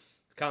beers.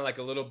 It's kind of like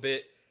a little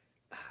bit.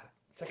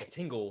 It's like a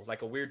tingle,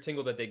 like a weird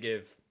tingle that they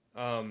give.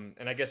 And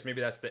I guess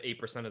maybe that's the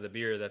 8% of the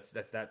beer. That's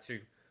that too.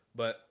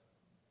 But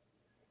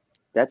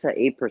That's an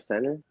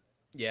 8%er.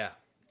 Yeah.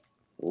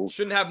 Oof.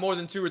 Shouldn't have more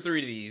than 2 or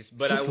 3 of these,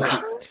 but I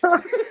will.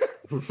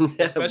 But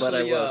I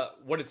Especially will.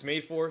 what it's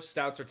made for.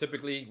 Stouts are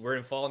typically, we're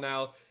in fall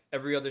now.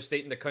 Every other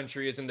state in the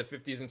country is in the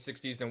 50s and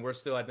 60s, and we're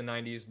still at the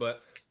 90s.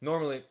 But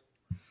normally,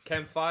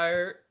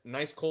 campfire,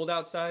 nice cold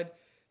outside.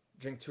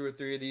 Drink 2 or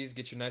 3 of these,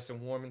 get you nice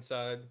and warm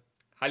inside.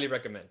 Highly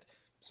recommend.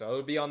 So it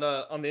would be on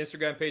the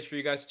Instagram page for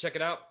you guys to check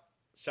it out.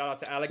 Shout out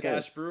to Alec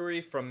Ash Nice.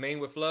 Brewery from Maine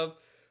with Love,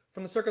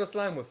 from the Circle of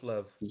Slime with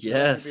Love. Show off your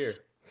beer. Yes.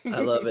 I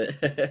love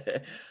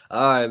it.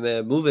 All right,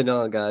 man. Moving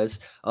on, guys.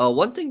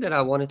 One thing that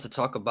I wanted to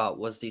talk about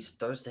was these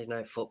Thursday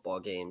night football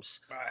games.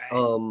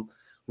 All right.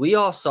 We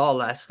all saw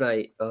last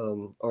night,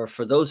 or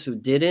for those who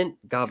didn't,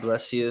 God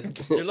bless you.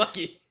 You're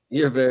lucky.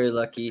 You're very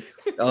lucky.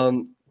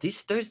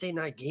 These Thursday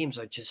night games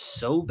are just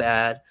so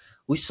bad.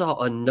 We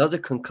saw another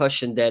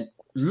concussion that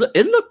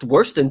it looked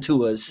worse than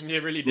Tua's.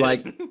 It really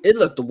Like did. it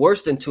looked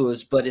worse than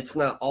Tua's, but it's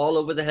not all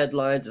over the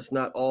headlines. It's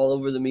not all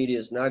over the media.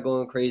 It's not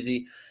going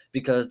crazy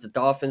because the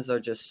Dolphins are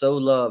just so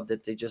loved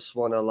that they just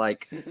want to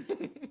like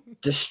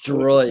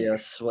destroy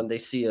us when they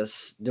see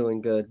us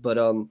doing good. But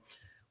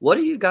what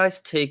do you guys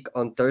take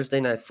on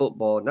Thursday night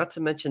football? Not to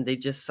mention they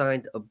just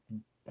signed a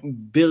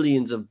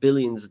billions of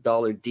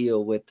dollar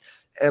deal with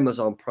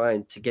Amazon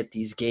Prime to get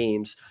these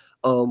games.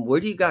 Where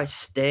do you guys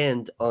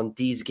stand on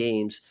these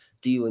games?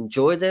 Do you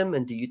enjoy them,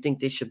 and do you think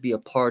they should be a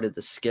part of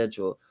the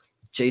schedule?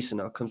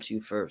 Jason, I'll come to you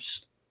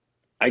first.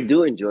 I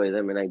do enjoy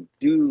them, and I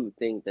do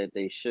think that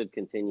they should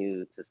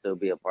continue to still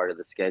be a part of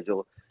the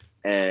schedule.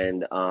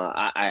 And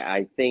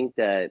I think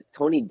that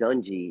Tony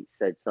Dungy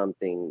said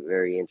something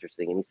very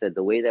interesting, and he said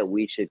the way that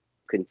we should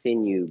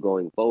continue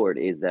going forward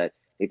is that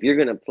if you're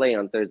going to play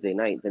on Thursday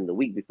night, then the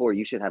week before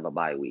you should have a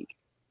bye week.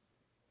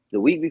 The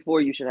week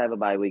before you should have a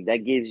bye week. That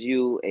gives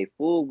you a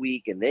full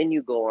week, and then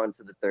you go on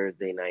to the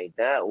Thursday night.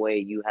 That way,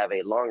 you have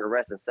a longer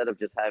rest instead of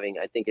just having,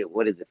 I think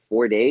what is it,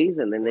 4 days,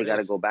 and then 4 they got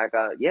to days. go back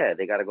out. Yeah,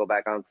 they got to go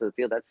back onto the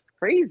field. That's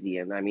crazy.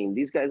 And I mean,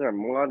 these guys are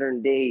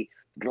modern day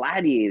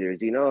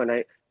gladiators, you know. And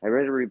I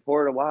read a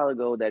report a while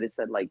ago that it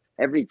said like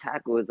every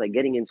tackle is like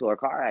getting into a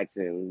car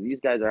accident.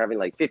 These guys are having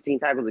like 15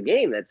 tackles a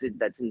game. That's it.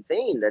 That's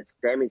insane. That's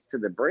damage to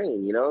the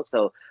brain, you know.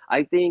 So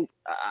I think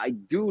I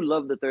do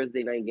love the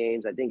Thursday night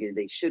games. I think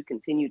they should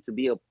continue to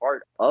be a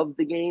part of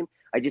the game.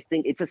 I just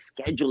think it's a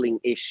scheduling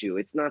issue.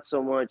 It's not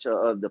so much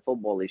of the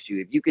football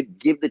issue. If you could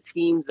give the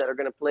teams that are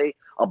going to play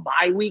a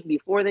bye week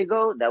before they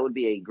go, that would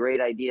be a great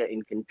idea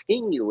in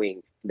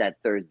continuing that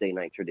Thursday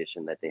night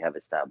tradition that they have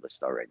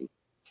established already.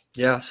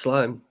 Yeah,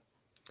 Slime.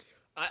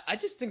 I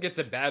just think it's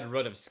a bad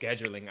run of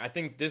scheduling. I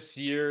think this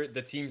year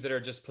the teams that are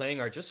just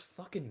playing are just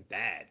fucking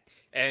bad.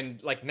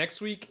 And like next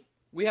week,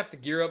 we have to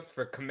gear up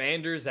for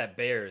Commanders at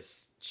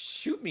Bears.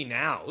 Shoot me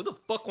now. Who the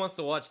fuck wants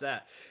to watch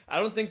that? I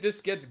don't think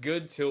this gets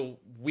good till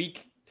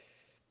week.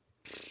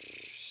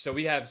 So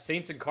we have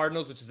Saints and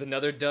Cardinals, which is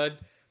another dud.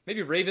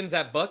 Maybe Ravens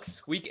at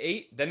Bucks, week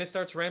 8. Then it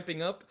starts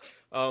ramping up.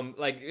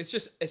 Like it's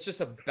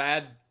just a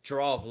bad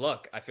draw of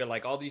luck. I feel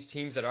like all these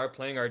teams that are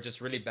playing are just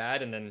really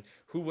bad. And then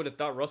who would have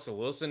thought Russell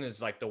Wilson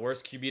is like the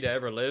worst QB to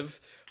ever live?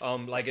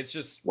 Like it's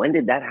just When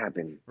did that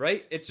happen?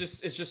 right. It's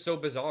just so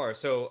bizarre.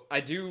 So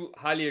I do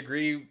highly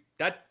agree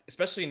that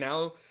especially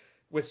now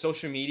with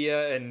social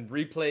media and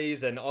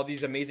replays and all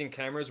these amazing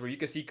cameras where you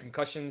can see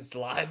concussions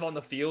live on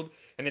the field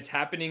and it's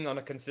happening on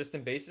a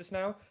consistent basis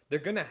now, they're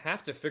going to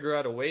have to figure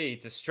out a way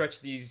to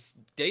stretch these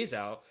days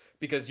out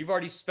because you've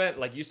already spent,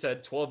 like you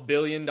said, $12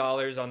 billion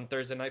on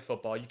Thursday night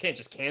football. You can't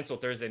just cancel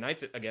Thursday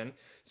nights again.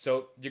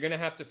 So you're going to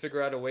have to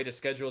figure out a way to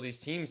schedule these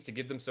teams to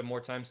give them some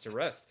more times to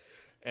rest.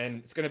 And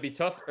it's going to be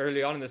tough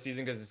early on in the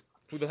season because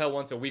who the hell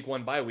wants a week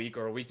 1 bye week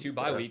or a week 2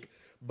 bye Yeah. week?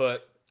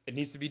 But it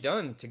needs to be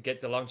done to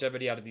get the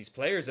longevity out of these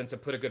players and to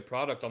put a good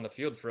product on the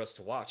field for us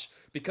to watch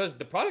because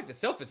the product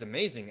itself is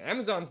amazing.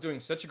 Amazon's doing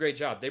such a great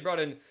job. They brought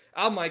in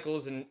Al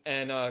Michaels and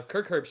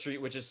Kirk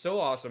Herbstreit, which is so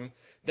awesome.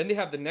 Then they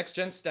have the next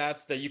gen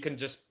stats that you can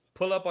just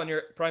pull up on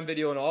your Prime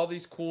Video and all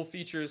these cool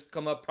features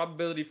come up.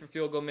 Probability for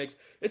field goal makes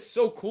it's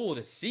so cool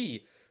to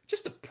see.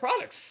 Just the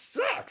product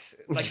sucks.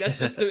 Like that's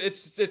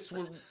just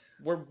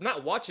we're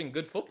not watching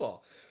good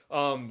football.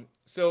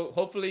 So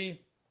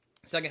hopefully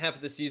second half of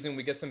the season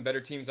we get some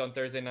better teams on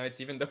Thursday nights,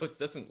 even though it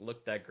doesn't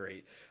look that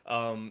great.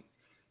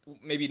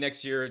 Maybe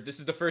next year. This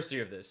is the first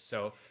year of this,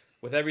 so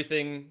with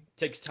everything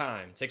takes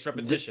time, takes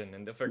repetition,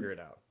 and they'll figure it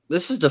out.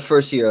 This is the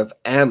first year of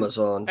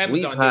Amazon.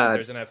 Amazon doing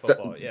Thursday night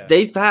football, yeah.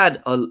 They've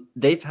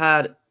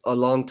had a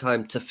long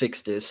time to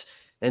fix this,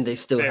 and they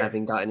still Fair.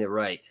 haven't gotten it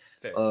right.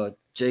 Fair.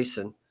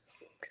 Jason.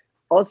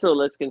 Also,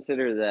 let's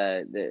consider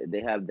that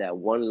they have that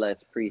one less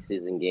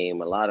preseason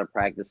game, a lot of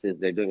practices.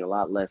 They're doing a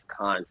lot less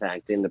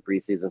contact in the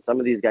preseason. Some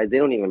of these guys, they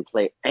don't even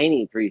play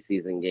any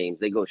preseason games.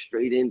 They go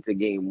straight into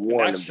game And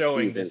one that's of the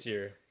showing season. this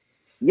year.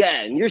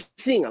 Yeah, and you're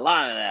seeing a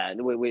lot of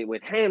that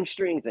with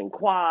hamstrings and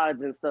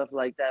quads and stuff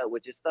like that,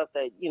 which is stuff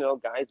that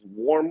guys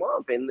warm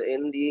up in the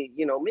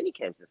mini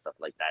camps and stuff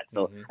like that.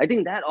 So I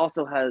think that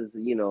also has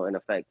an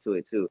effect to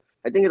it too.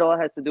 I think it all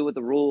has to do with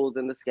the rules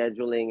and the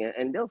scheduling,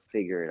 and they'll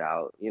figure it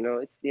out.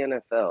 It's the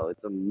NFL.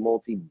 It's a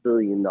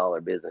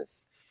multi-billion-dollar business.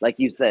 like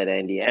you said,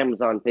 Andy,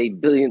 Amazon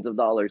paid billions of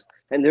dollars,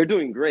 and they're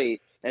doing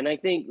great. And I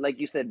think, like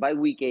you said, by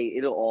week 8,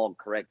 it'll all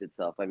correct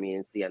itself. I mean,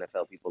 it's the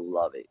NFL; people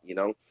love it, you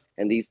know.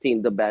 And these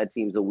teams, the bad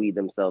teams, will weed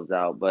themselves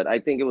out. But I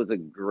think it was a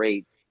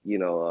great,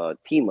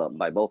 team up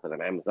by both of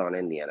them, Amazon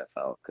and the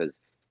NFL, because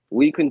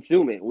we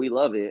consume it, we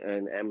love it,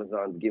 and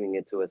Amazon's giving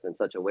it to us in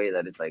such a way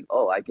that it's like,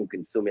 oh, I can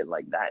consume it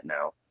like that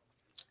now.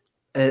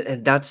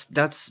 And that's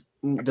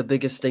the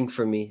biggest thing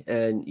for me.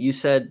 And you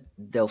said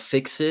they'll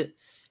fix it,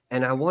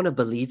 and I want to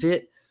believe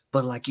it.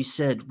 But like you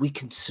said, we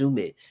consume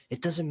it.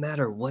 It doesn't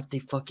matter what they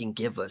fucking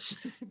give us.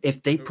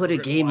 If they put We're a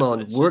gonna game watch on,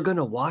 that we're shit.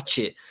 gonna watch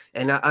it.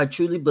 And I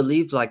truly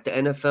believe like the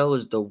NFL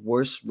is the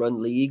worst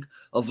run league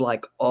of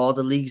like all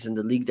the leagues, and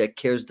the league that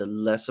cares the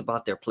less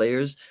about their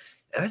players.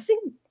 And I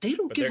think they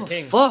don't But give they're a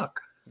king. fuck.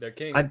 They're I,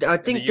 king I in the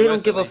think they don't U.S.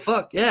 at give a least.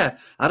 fuck. Yeah,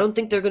 I don't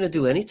think they're gonna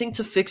do anything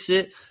to fix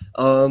it.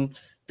 The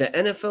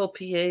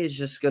NFLPA is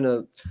just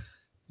gonna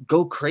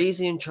go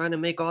crazy and trying to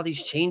make all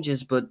these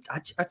changes, but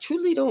I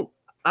truly don't.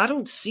 I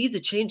don't see the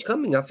change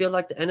coming. I feel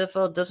like the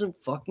NFL doesn't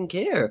fucking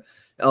care.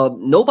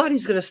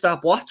 Nobody's gonna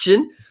stop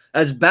watching.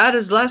 As bad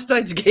as last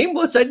night's game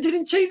was, I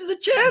didn't change the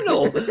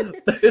channel.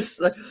 it's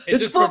like, It it's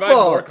just provides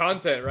more football.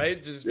 content,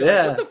 right? Just be like,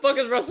 what Yeah, the fuck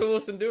is Russell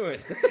Wilson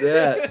doing?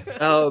 yeah.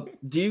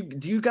 Do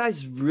you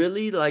guys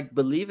really like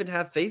believe and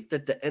have faith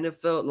that the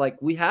NFL, like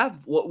we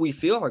have what we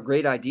feel are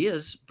great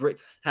ideas,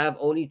 have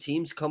only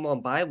teams come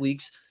on bye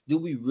weeks? Do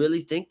we really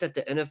think that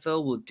the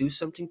NFL will do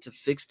something to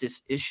fix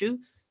this issue,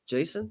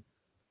 Jason?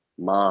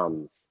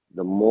 Moms,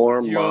 the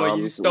more Yo, you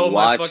moms stole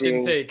my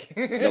fucking watching, take.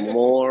 the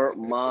more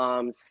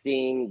moms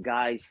seeing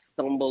guys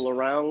stumble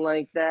around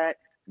like that,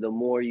 the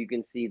more you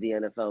can see the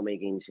NFL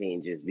making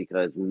changes,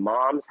 because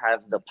moms have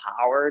the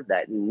power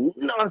that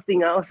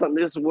nothing else on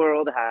this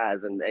world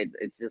has. And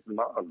it's just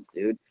moms,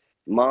 dude.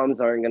 Moms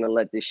aren't going to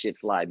let this shit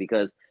fly,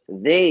 because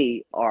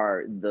they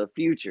are the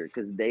future,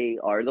 because they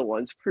are the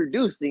ones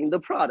producing the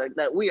product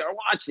that we are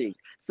watching.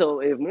 So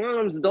if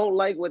moms don't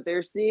like what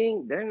they're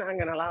seeing, they're not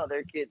going to allow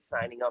their kids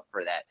signing up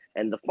for that.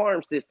 And the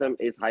farm system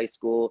is high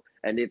school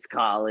and it's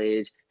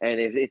college, and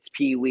if it's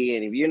Pee Wee,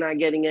 and if you're not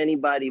getting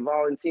anybody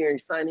volunteering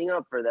signing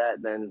up for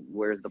that, then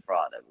where's the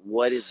product?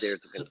 What is there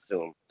to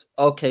consume?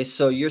 Okay,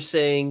 so you're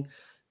saying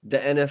the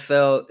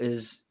NFL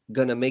is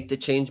gonna make the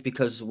change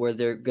because where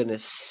they're gonna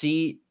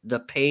see the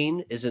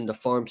pain is in the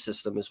farm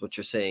system, is what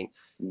you're saying.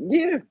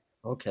 Yeah,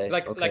 Okay,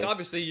 like okay,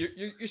 obviously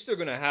you're still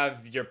gonna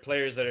have your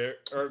players that are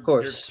of or your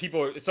course.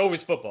 people. It's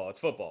always football. It's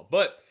football,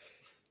 but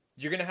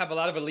you're gonna have a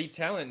lot of elite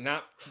talent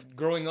not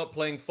growing up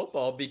playing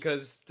football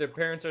because their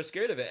parents are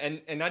scared of it,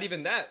 and not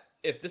even that.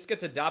 If this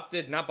gets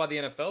adopted not by the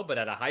NFL but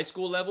at a high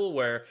school level,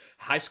 where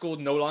high school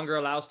no longer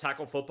allows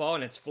tackle football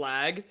and it's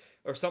flag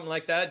or something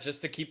like that,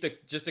 just to keep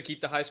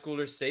the high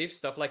schoolers safe,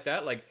 stuff like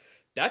that, like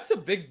that's a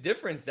big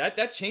difference.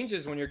 That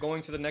changes when you're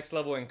going to the next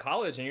level in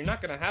college, and you're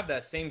not going to have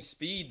that same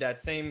speed,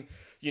 that same,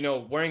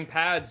 wearing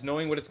pads,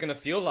 knowing what it's going to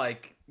feel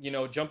like,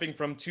 jumping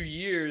from 2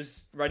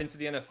 years right into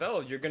the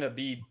NFL. You're going to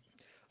be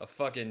a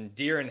fucking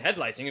deer in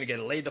headlights. You're gonna get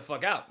laid the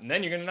fuck out, and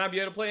then you're gonna not be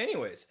able to play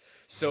anyways.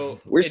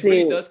 So we're it really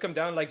seeing does come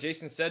down, like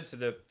Jason said, to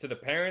the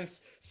parents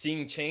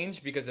seeing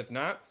change, because if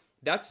not,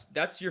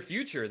 that's your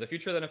future. The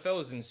future of the NFL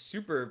is in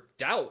super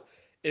doubt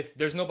if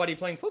there's nobody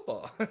playing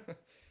football.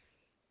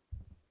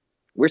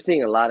 we're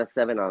seeing a lot of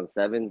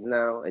 7-on-7s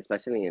now,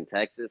 especially in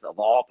Texas. Of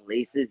all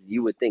places,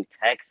 you would think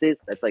Texas,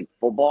 that's like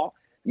football.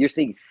 You're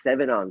seeing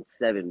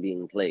 7-on-7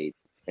 being played,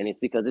 and it's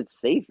because it's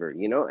safer,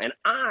 you know. And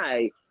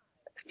I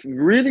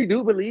really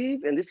do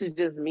believe, and this is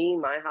just me,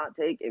 my hot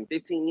take, in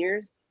 15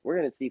 years, we're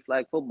going to see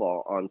flag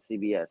football on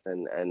CBS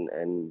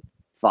and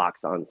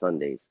Fox on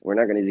Sundays. We're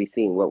not going to be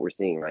seeing what we're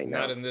seeing right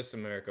Not now. in this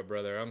America,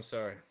 brother. I'm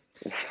sorry.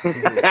 May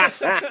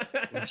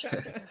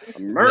the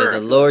America.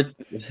 Lord,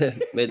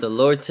 may the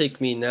Lord take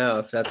me now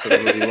if that's what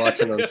I'm gonna be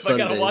watching on If I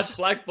gotta watch Sundays.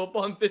 flag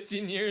football in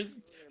 15 years,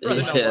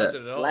 rather not Yeah. watch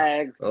it at all.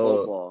 Flag Oh,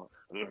 football.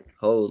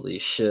 holy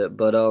shit.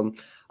 But all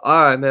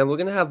right, man, we're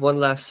gonna have one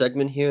last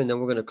segment here and then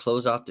we're gonna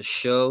close out the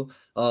show.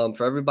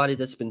 For everybody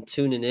that's been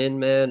tuning in,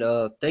 man,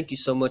 thank you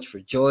so much for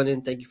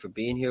joining. Thank you for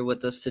being here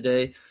with us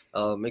today.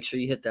 Make sure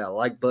you hit that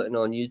like button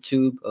on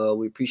YouTube.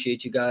 We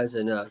appreciate you guys,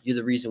 and you're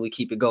the reason we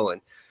keep it going.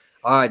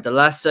 All right, the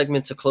last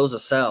segment to close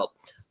us out.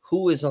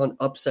 Who is on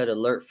upset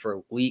alert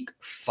for week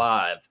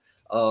 5?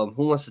 Who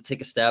wants to take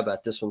a stab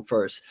at this one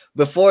first?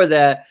 Before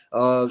that,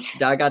 I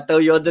got to throw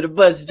you under the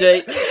bus,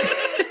 Jake.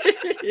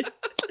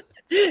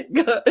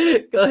 go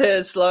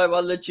ahead, Slime.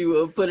 I'll let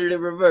you put it in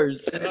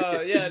reverse.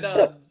 Yeah,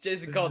 no.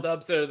 Jason called the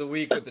upset of the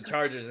week with the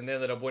Chargers, and they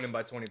ended up winning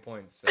by 20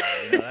 points. So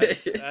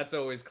that's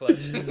always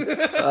clutch.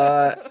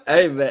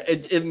 Hey man,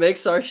 it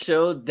makes our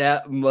show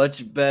that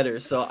much better.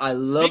 So I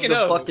love Speaking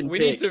the of, fucking we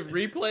pick. need to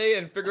replay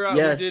and figure out who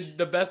Yes. did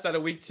the best out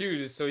of week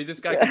 2, so this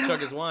guy can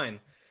chug his wine.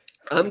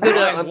 I'm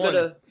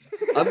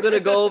gonna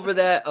go over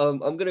that.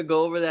 I'm gonna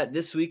go over that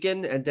this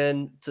weekend, and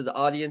then to the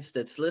audience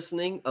that's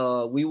listening,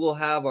 we will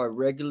have our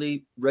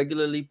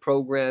regularly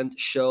programmed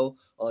show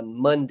on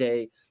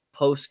Monday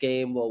post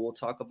game. Well, we'll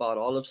talk about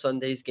all of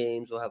Sunday's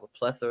games. We'll have a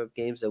plethora of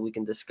games that we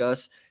can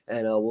discuss,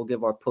 and we'll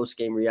give our post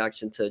game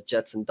reaction to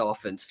Jets and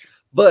Dolphins.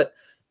 But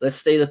let's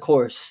stay the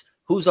course.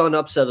 Who's on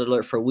upset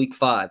alert for Week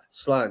 5?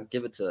 Slime,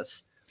 give it to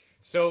us.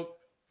 So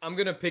I'm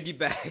gonna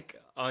piggyback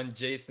on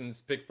Jason's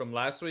pick from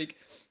last week.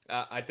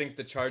 I think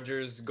the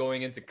Chargers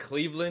going into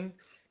Cleveland.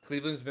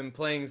 Cleveland's been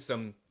playing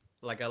some,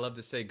 like I love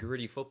to say,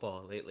 gritty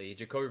football lately.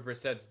 Jacoby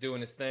Brissett's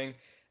doing his thing.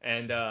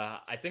 And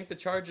I think the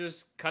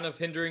Chargers kind of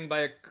hindering by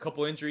a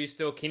couple injuries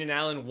still. Keenan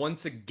Allen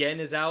once again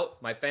is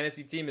out. My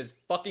fantasy team is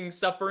fucking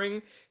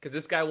suffering because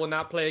this guy will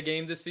not play a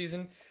game this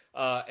season.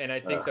 And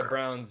I think the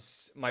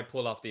Browns might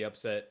pull off the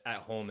upset at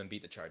home and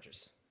beat the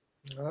Chargers.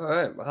 All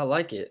right, I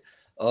like it.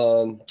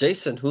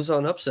 Jason, who's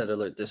on upset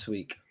alert this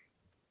week?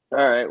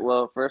 All right.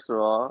 Well, first of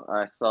all,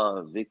 I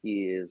saw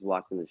Vicky is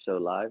watching the show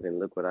live, and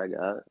look what I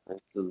got.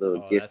 It's a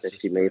little gift that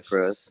she made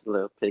for us.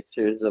 Little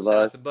pictures of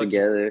us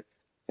together.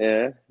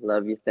 Yeah,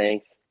 love you.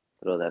 Thanks.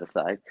 Throw that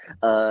aside.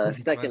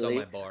 Secondly, on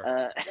my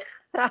bar.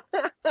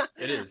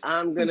 It is.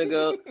 I'm gonna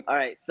go. All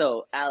right.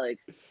 So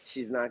Alex,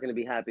 she's not gonna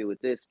be happy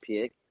with this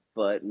pick,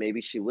 but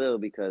maybe she will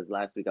because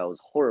last week I was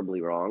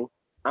horribly wrong.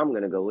 I'm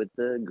gonna go with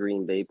the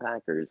Green Bay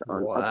Packers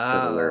on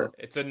upset alert.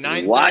 It's a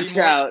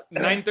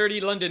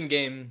 9:30 London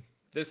game.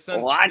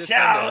 Watch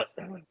out!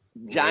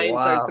 Giants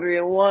are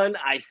 3-1.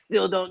 I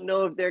still don't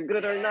know if they're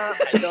good or not.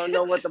 I don't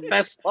know what the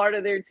best part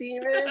of their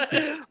team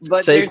is,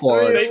 but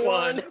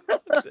Saquon.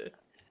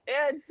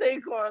 Yeah, it's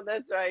Saquon.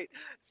 That's right.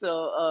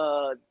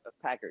 So,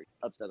 Packers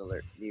upset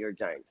alert. New York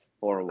Giants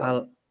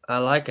 4-1. I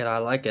like it.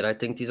 I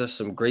think these are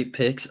some great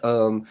picks.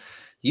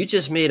 You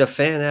just made a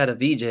fan out of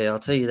VJ. I'll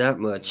tell you that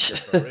much.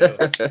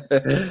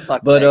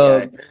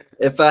 But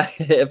if I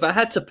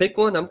had to pick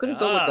one, I'm gonna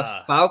go with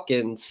the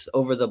Falcons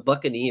over the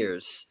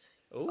Buccaneers.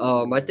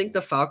 I think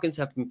the Falcons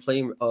have been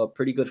playing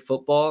pretty good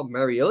football.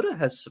 Mariota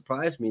has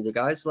surprised me. The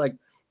guy's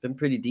been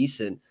pretty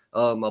decent.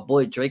 My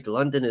boy Drake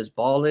London is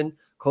balling.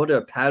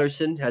 Cordell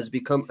Patterson has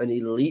become an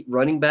elite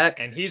running back,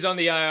 and he's on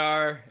the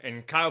IR.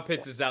 And Kyle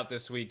Pitts is out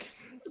this week.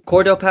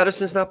 Cordell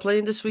Patterson's not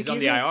playing this week. He's on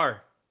the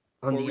IR.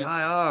 On the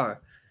IR.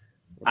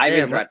 I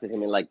even drafted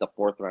him in the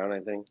 4th round,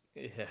 I think.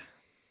 Yeah.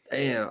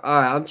 Damn. All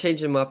right, I'm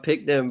changing my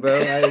pick then, bro.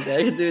 I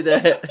can do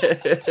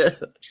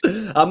that.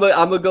 I'm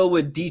gonna go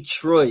with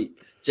Detroit,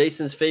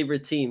 Jason's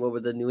favorite team, over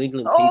the New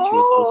England Patriots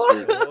this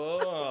week.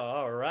 Oh,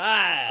 all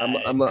right.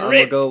 I'm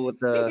gonna go with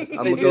the. I'm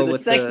gonna go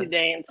with sexy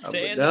dance.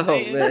 No,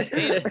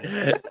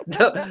 man.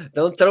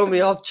 Don't throw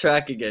me off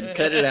track again.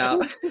 Cut it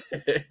out.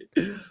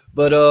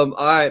 But all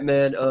right,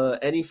 man.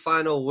 Any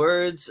final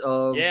words?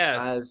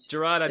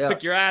 Gerard, I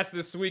took your ass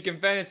this week in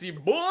fantasy,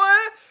 boy.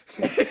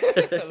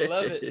 I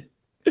love it.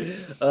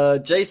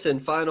 Jason,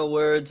 final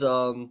words.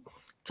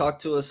 Talk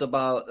to us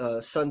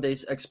about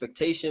Sunday's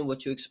expectation,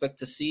 what you expect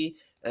to see,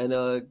 and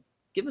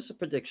give us a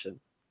prediction.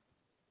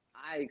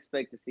 I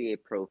expect to see a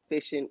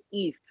proficient,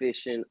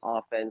 efficient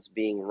offense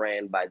being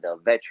ran by the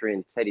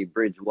veteran Teddy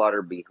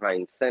Bridgewater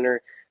behind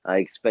center. I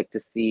expect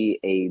to see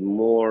a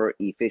more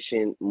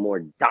efficient, more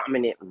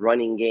dominant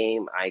running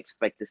game. I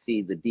expect to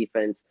see the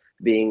defense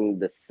being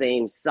the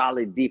same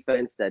solid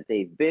defense that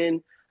they've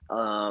been.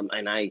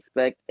 And I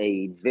expect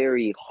a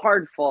very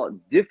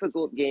hard-fought,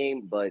 difficult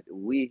game, but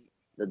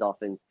the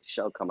Dolphins,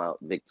 shall come out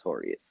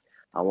victorious.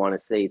 I want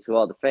to say to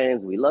all the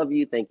fans, we love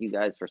you. Thank you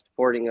guys for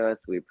supporting us.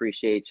 We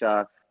appreciate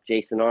y'all.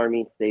 Jason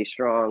Army, stay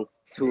strong.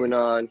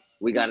 2-on.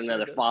 We got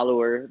another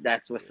follower.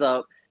 That's what's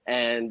up.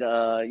 And,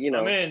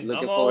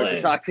 looking forward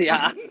to talk to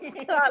y'all.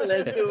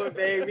 Let's do it,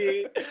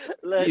 baby.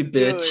 Let's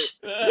do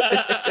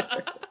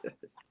it.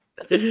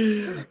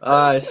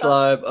 All right,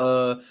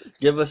 Slime.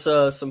 Give us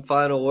some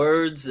final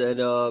words and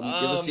give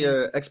us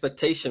your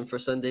expectation for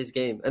Sunday's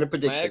game and a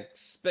prediction. My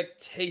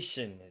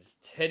expectation is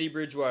Teddy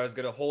Bridgewater is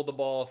going to hold the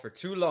ball for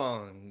too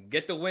long,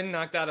 get the wind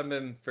knocked out of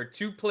him for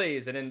 2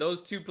 plays, and in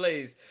those 2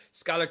 plays,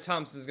 Skylar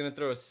Thompson is going to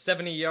throw a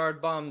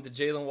 70-yard bomb to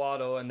Jalen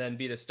Waddle and then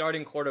be the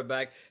starting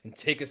quarterback and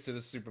take us to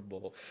the Super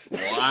Bowl.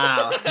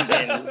 Wow.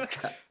 I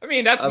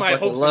mean, that's my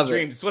hopes and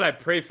dreams. It's what I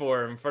pray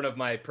for in front of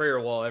my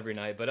prayer wall every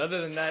night. But other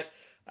than that,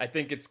 I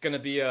think it's going to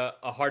be a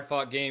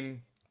hard-fought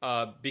game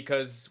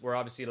because we're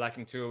obviously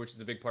lacking Tua, which is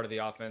a big part of the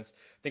offense.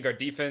 I think our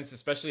defense,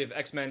 especially if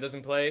X-Man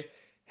doesn't play,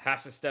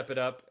 has to step it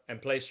up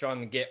and play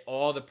strong and get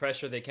all the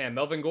pressure they can.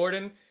 Melvin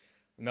Gordon.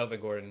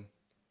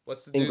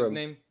 What's the dude's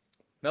name?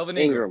 Melvin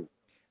Ingram.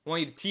 I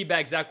want you to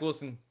teabag Zach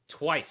Wilson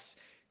twice.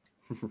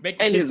 Make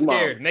the kids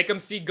scared. Make them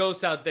see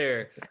ghosts out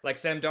there like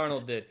Sam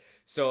Darnold did.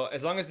 So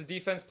as long as the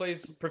defense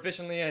plays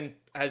proficiently and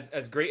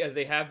as great as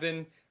they have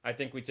been, I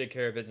think we take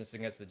care of business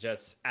against the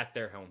Jets at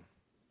their home.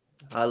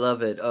 I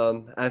love it.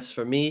 As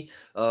for me,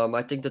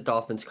 I think the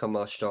Dolphins come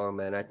out strong,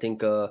 man. I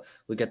think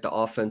we get the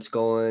offense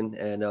going,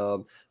 and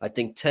I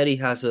think Teddy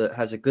has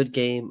a good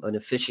game, an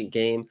efficient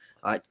game.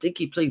 I think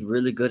he played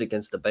really good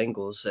against the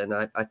Bengals,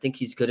 and I think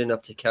he's good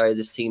enough to carry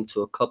this team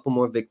to a couple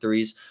more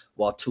victories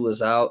while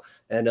Tua's out.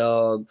 And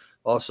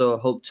also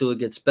hope Tua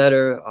gets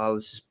better. I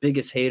was his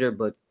biggest hater,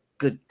 but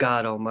good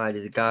God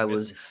Almighty, the guy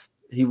was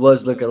He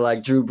was looking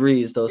like Drew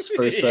Brees those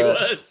first He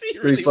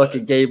three really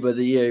fucking was. games of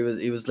the year.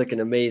 He was looking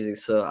amazing.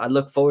 So I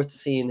look forward to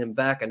seeing him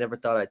back. I never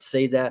thought I'd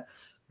say that,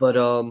 but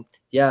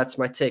yeah, it's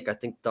my take. I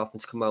think the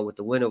Dolphins come out with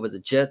the win over the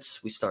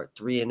Jets. We start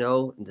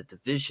 3-0 in the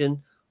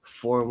division,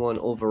 4-1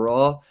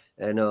 overall,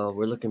 and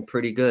we're looking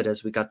pretty good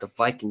as we got the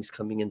Vikings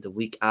coming in the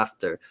week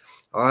after.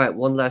 All right,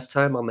 one last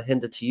time, I'm gonna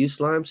hand it to you,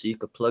 Slime, so you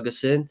could plug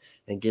us in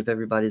and give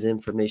everybody the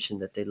information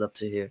that they love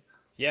to hear.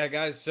 Yeah,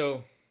 guys.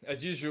 So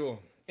as usual,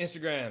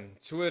 Instagram,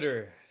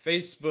 Twitter,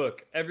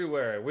 Facebook,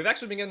 everywhere. We've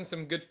actually been getting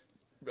some good,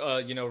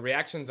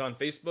 reactions on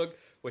Facebook,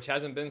 which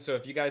hasn't been. So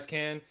if you guys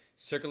can,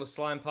 Circle of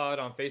Slime Pod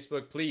on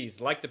Facebook,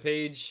 please like the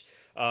page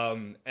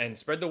and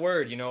spread the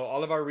word. You know,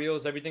 all of our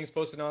reels, everything's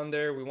posted on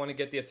there. We want to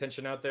get the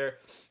attention out there.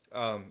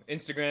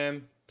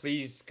 Instagram,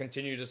 please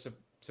continue to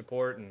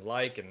support and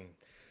like and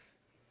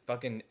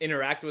fucking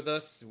interact with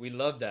us. We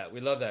love that. We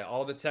love that.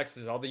 All the texts,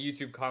 all the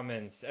YouTube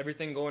comments,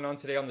 everything going on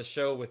today on the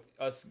show with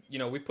us. You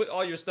know, we put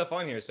all your stuff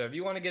on here. So if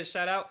you want to get a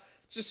shout out,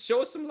 just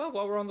show us some love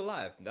while we're on the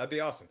live. That'd be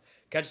awesome.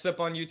 Catch us up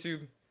on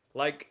YouTube.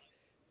 Like,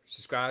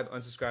 subscribe,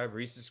 unsubscribe,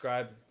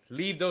 resubscribe.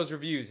 Leave those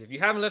reviews. If you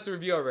haven't left a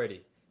review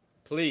already,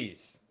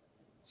 please.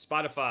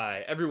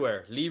 Spotify,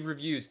 everywhere. Leave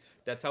reviews.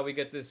 That's how we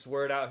get this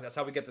word out. That's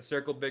how we get the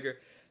circle bigger.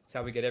 That's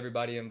how we get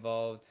everybody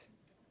involved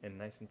and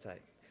nice and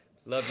tight.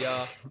 Love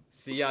y'all.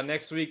 See y'all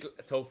next week.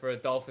 Let's hope for a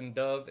Dolphin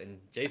dub. And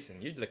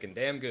Jason, you're looking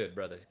damn good,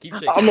 brother. Keep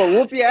shaking. I'm gonna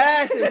whoop your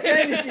ass in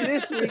fantasy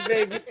this week,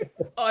 baby.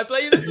 Oh, I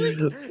play you this week?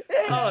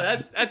 Oh,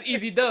 that's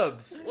easy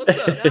dubs. What's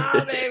up?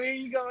 Nah, baby,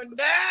 you going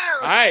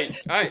down. All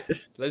right.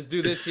 Let's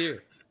do this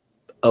here.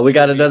 Oh, we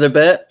got another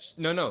bet?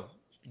 No.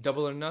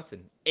 Double or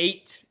nothing.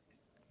 8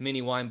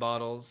 mini wine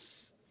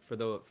bottles for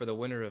the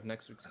winner of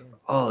next week's game.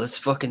 Oh, let's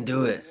fucking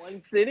do it.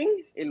 One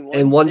sitting in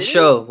one sitting?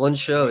 show. One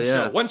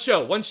show.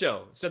 One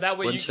show. So that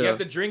way you have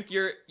to drink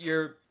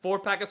your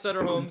 4-pack of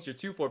Sutter Homes, your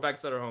 2 4-pack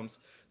Sutter Homes,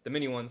 the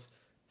mini ones,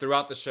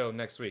 throughout the show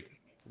next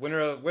week. Winner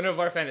of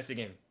our fantasy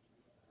game.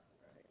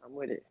 I'm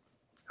with it.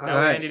 That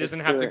way Andy doesn't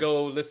have to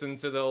go listen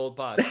to the old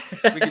pod.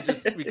 We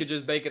could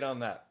just bake it on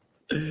that.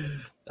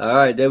 All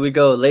right, there we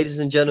go. Ladies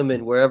and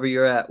gentlemen, wherever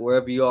you're at,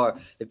 wherever you are,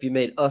 if you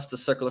made us the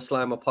Circle of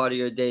Slime a part of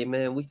your day,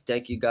 man, we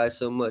thank you guys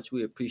so much.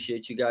 We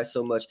appreciate you guys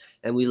so much,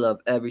 and we love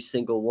every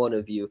single one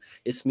of you.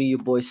 It's me, your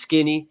boy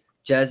Skinny,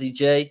 Jazzy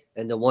J,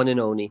 and the one and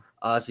only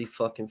Ozzy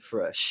fucking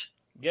Fresh.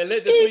 Get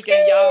lit this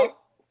weekend, y'all.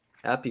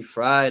 Happy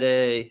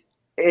Friday.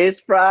 It's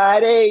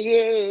Friday,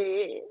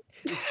 yeah.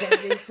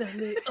 It's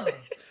Sunday.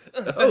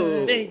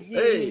 Oh,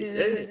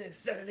 hey.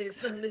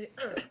 Sunday.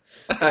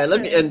 All right, let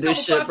me end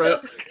this shit,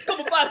 bro.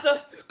 Como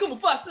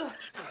pasa?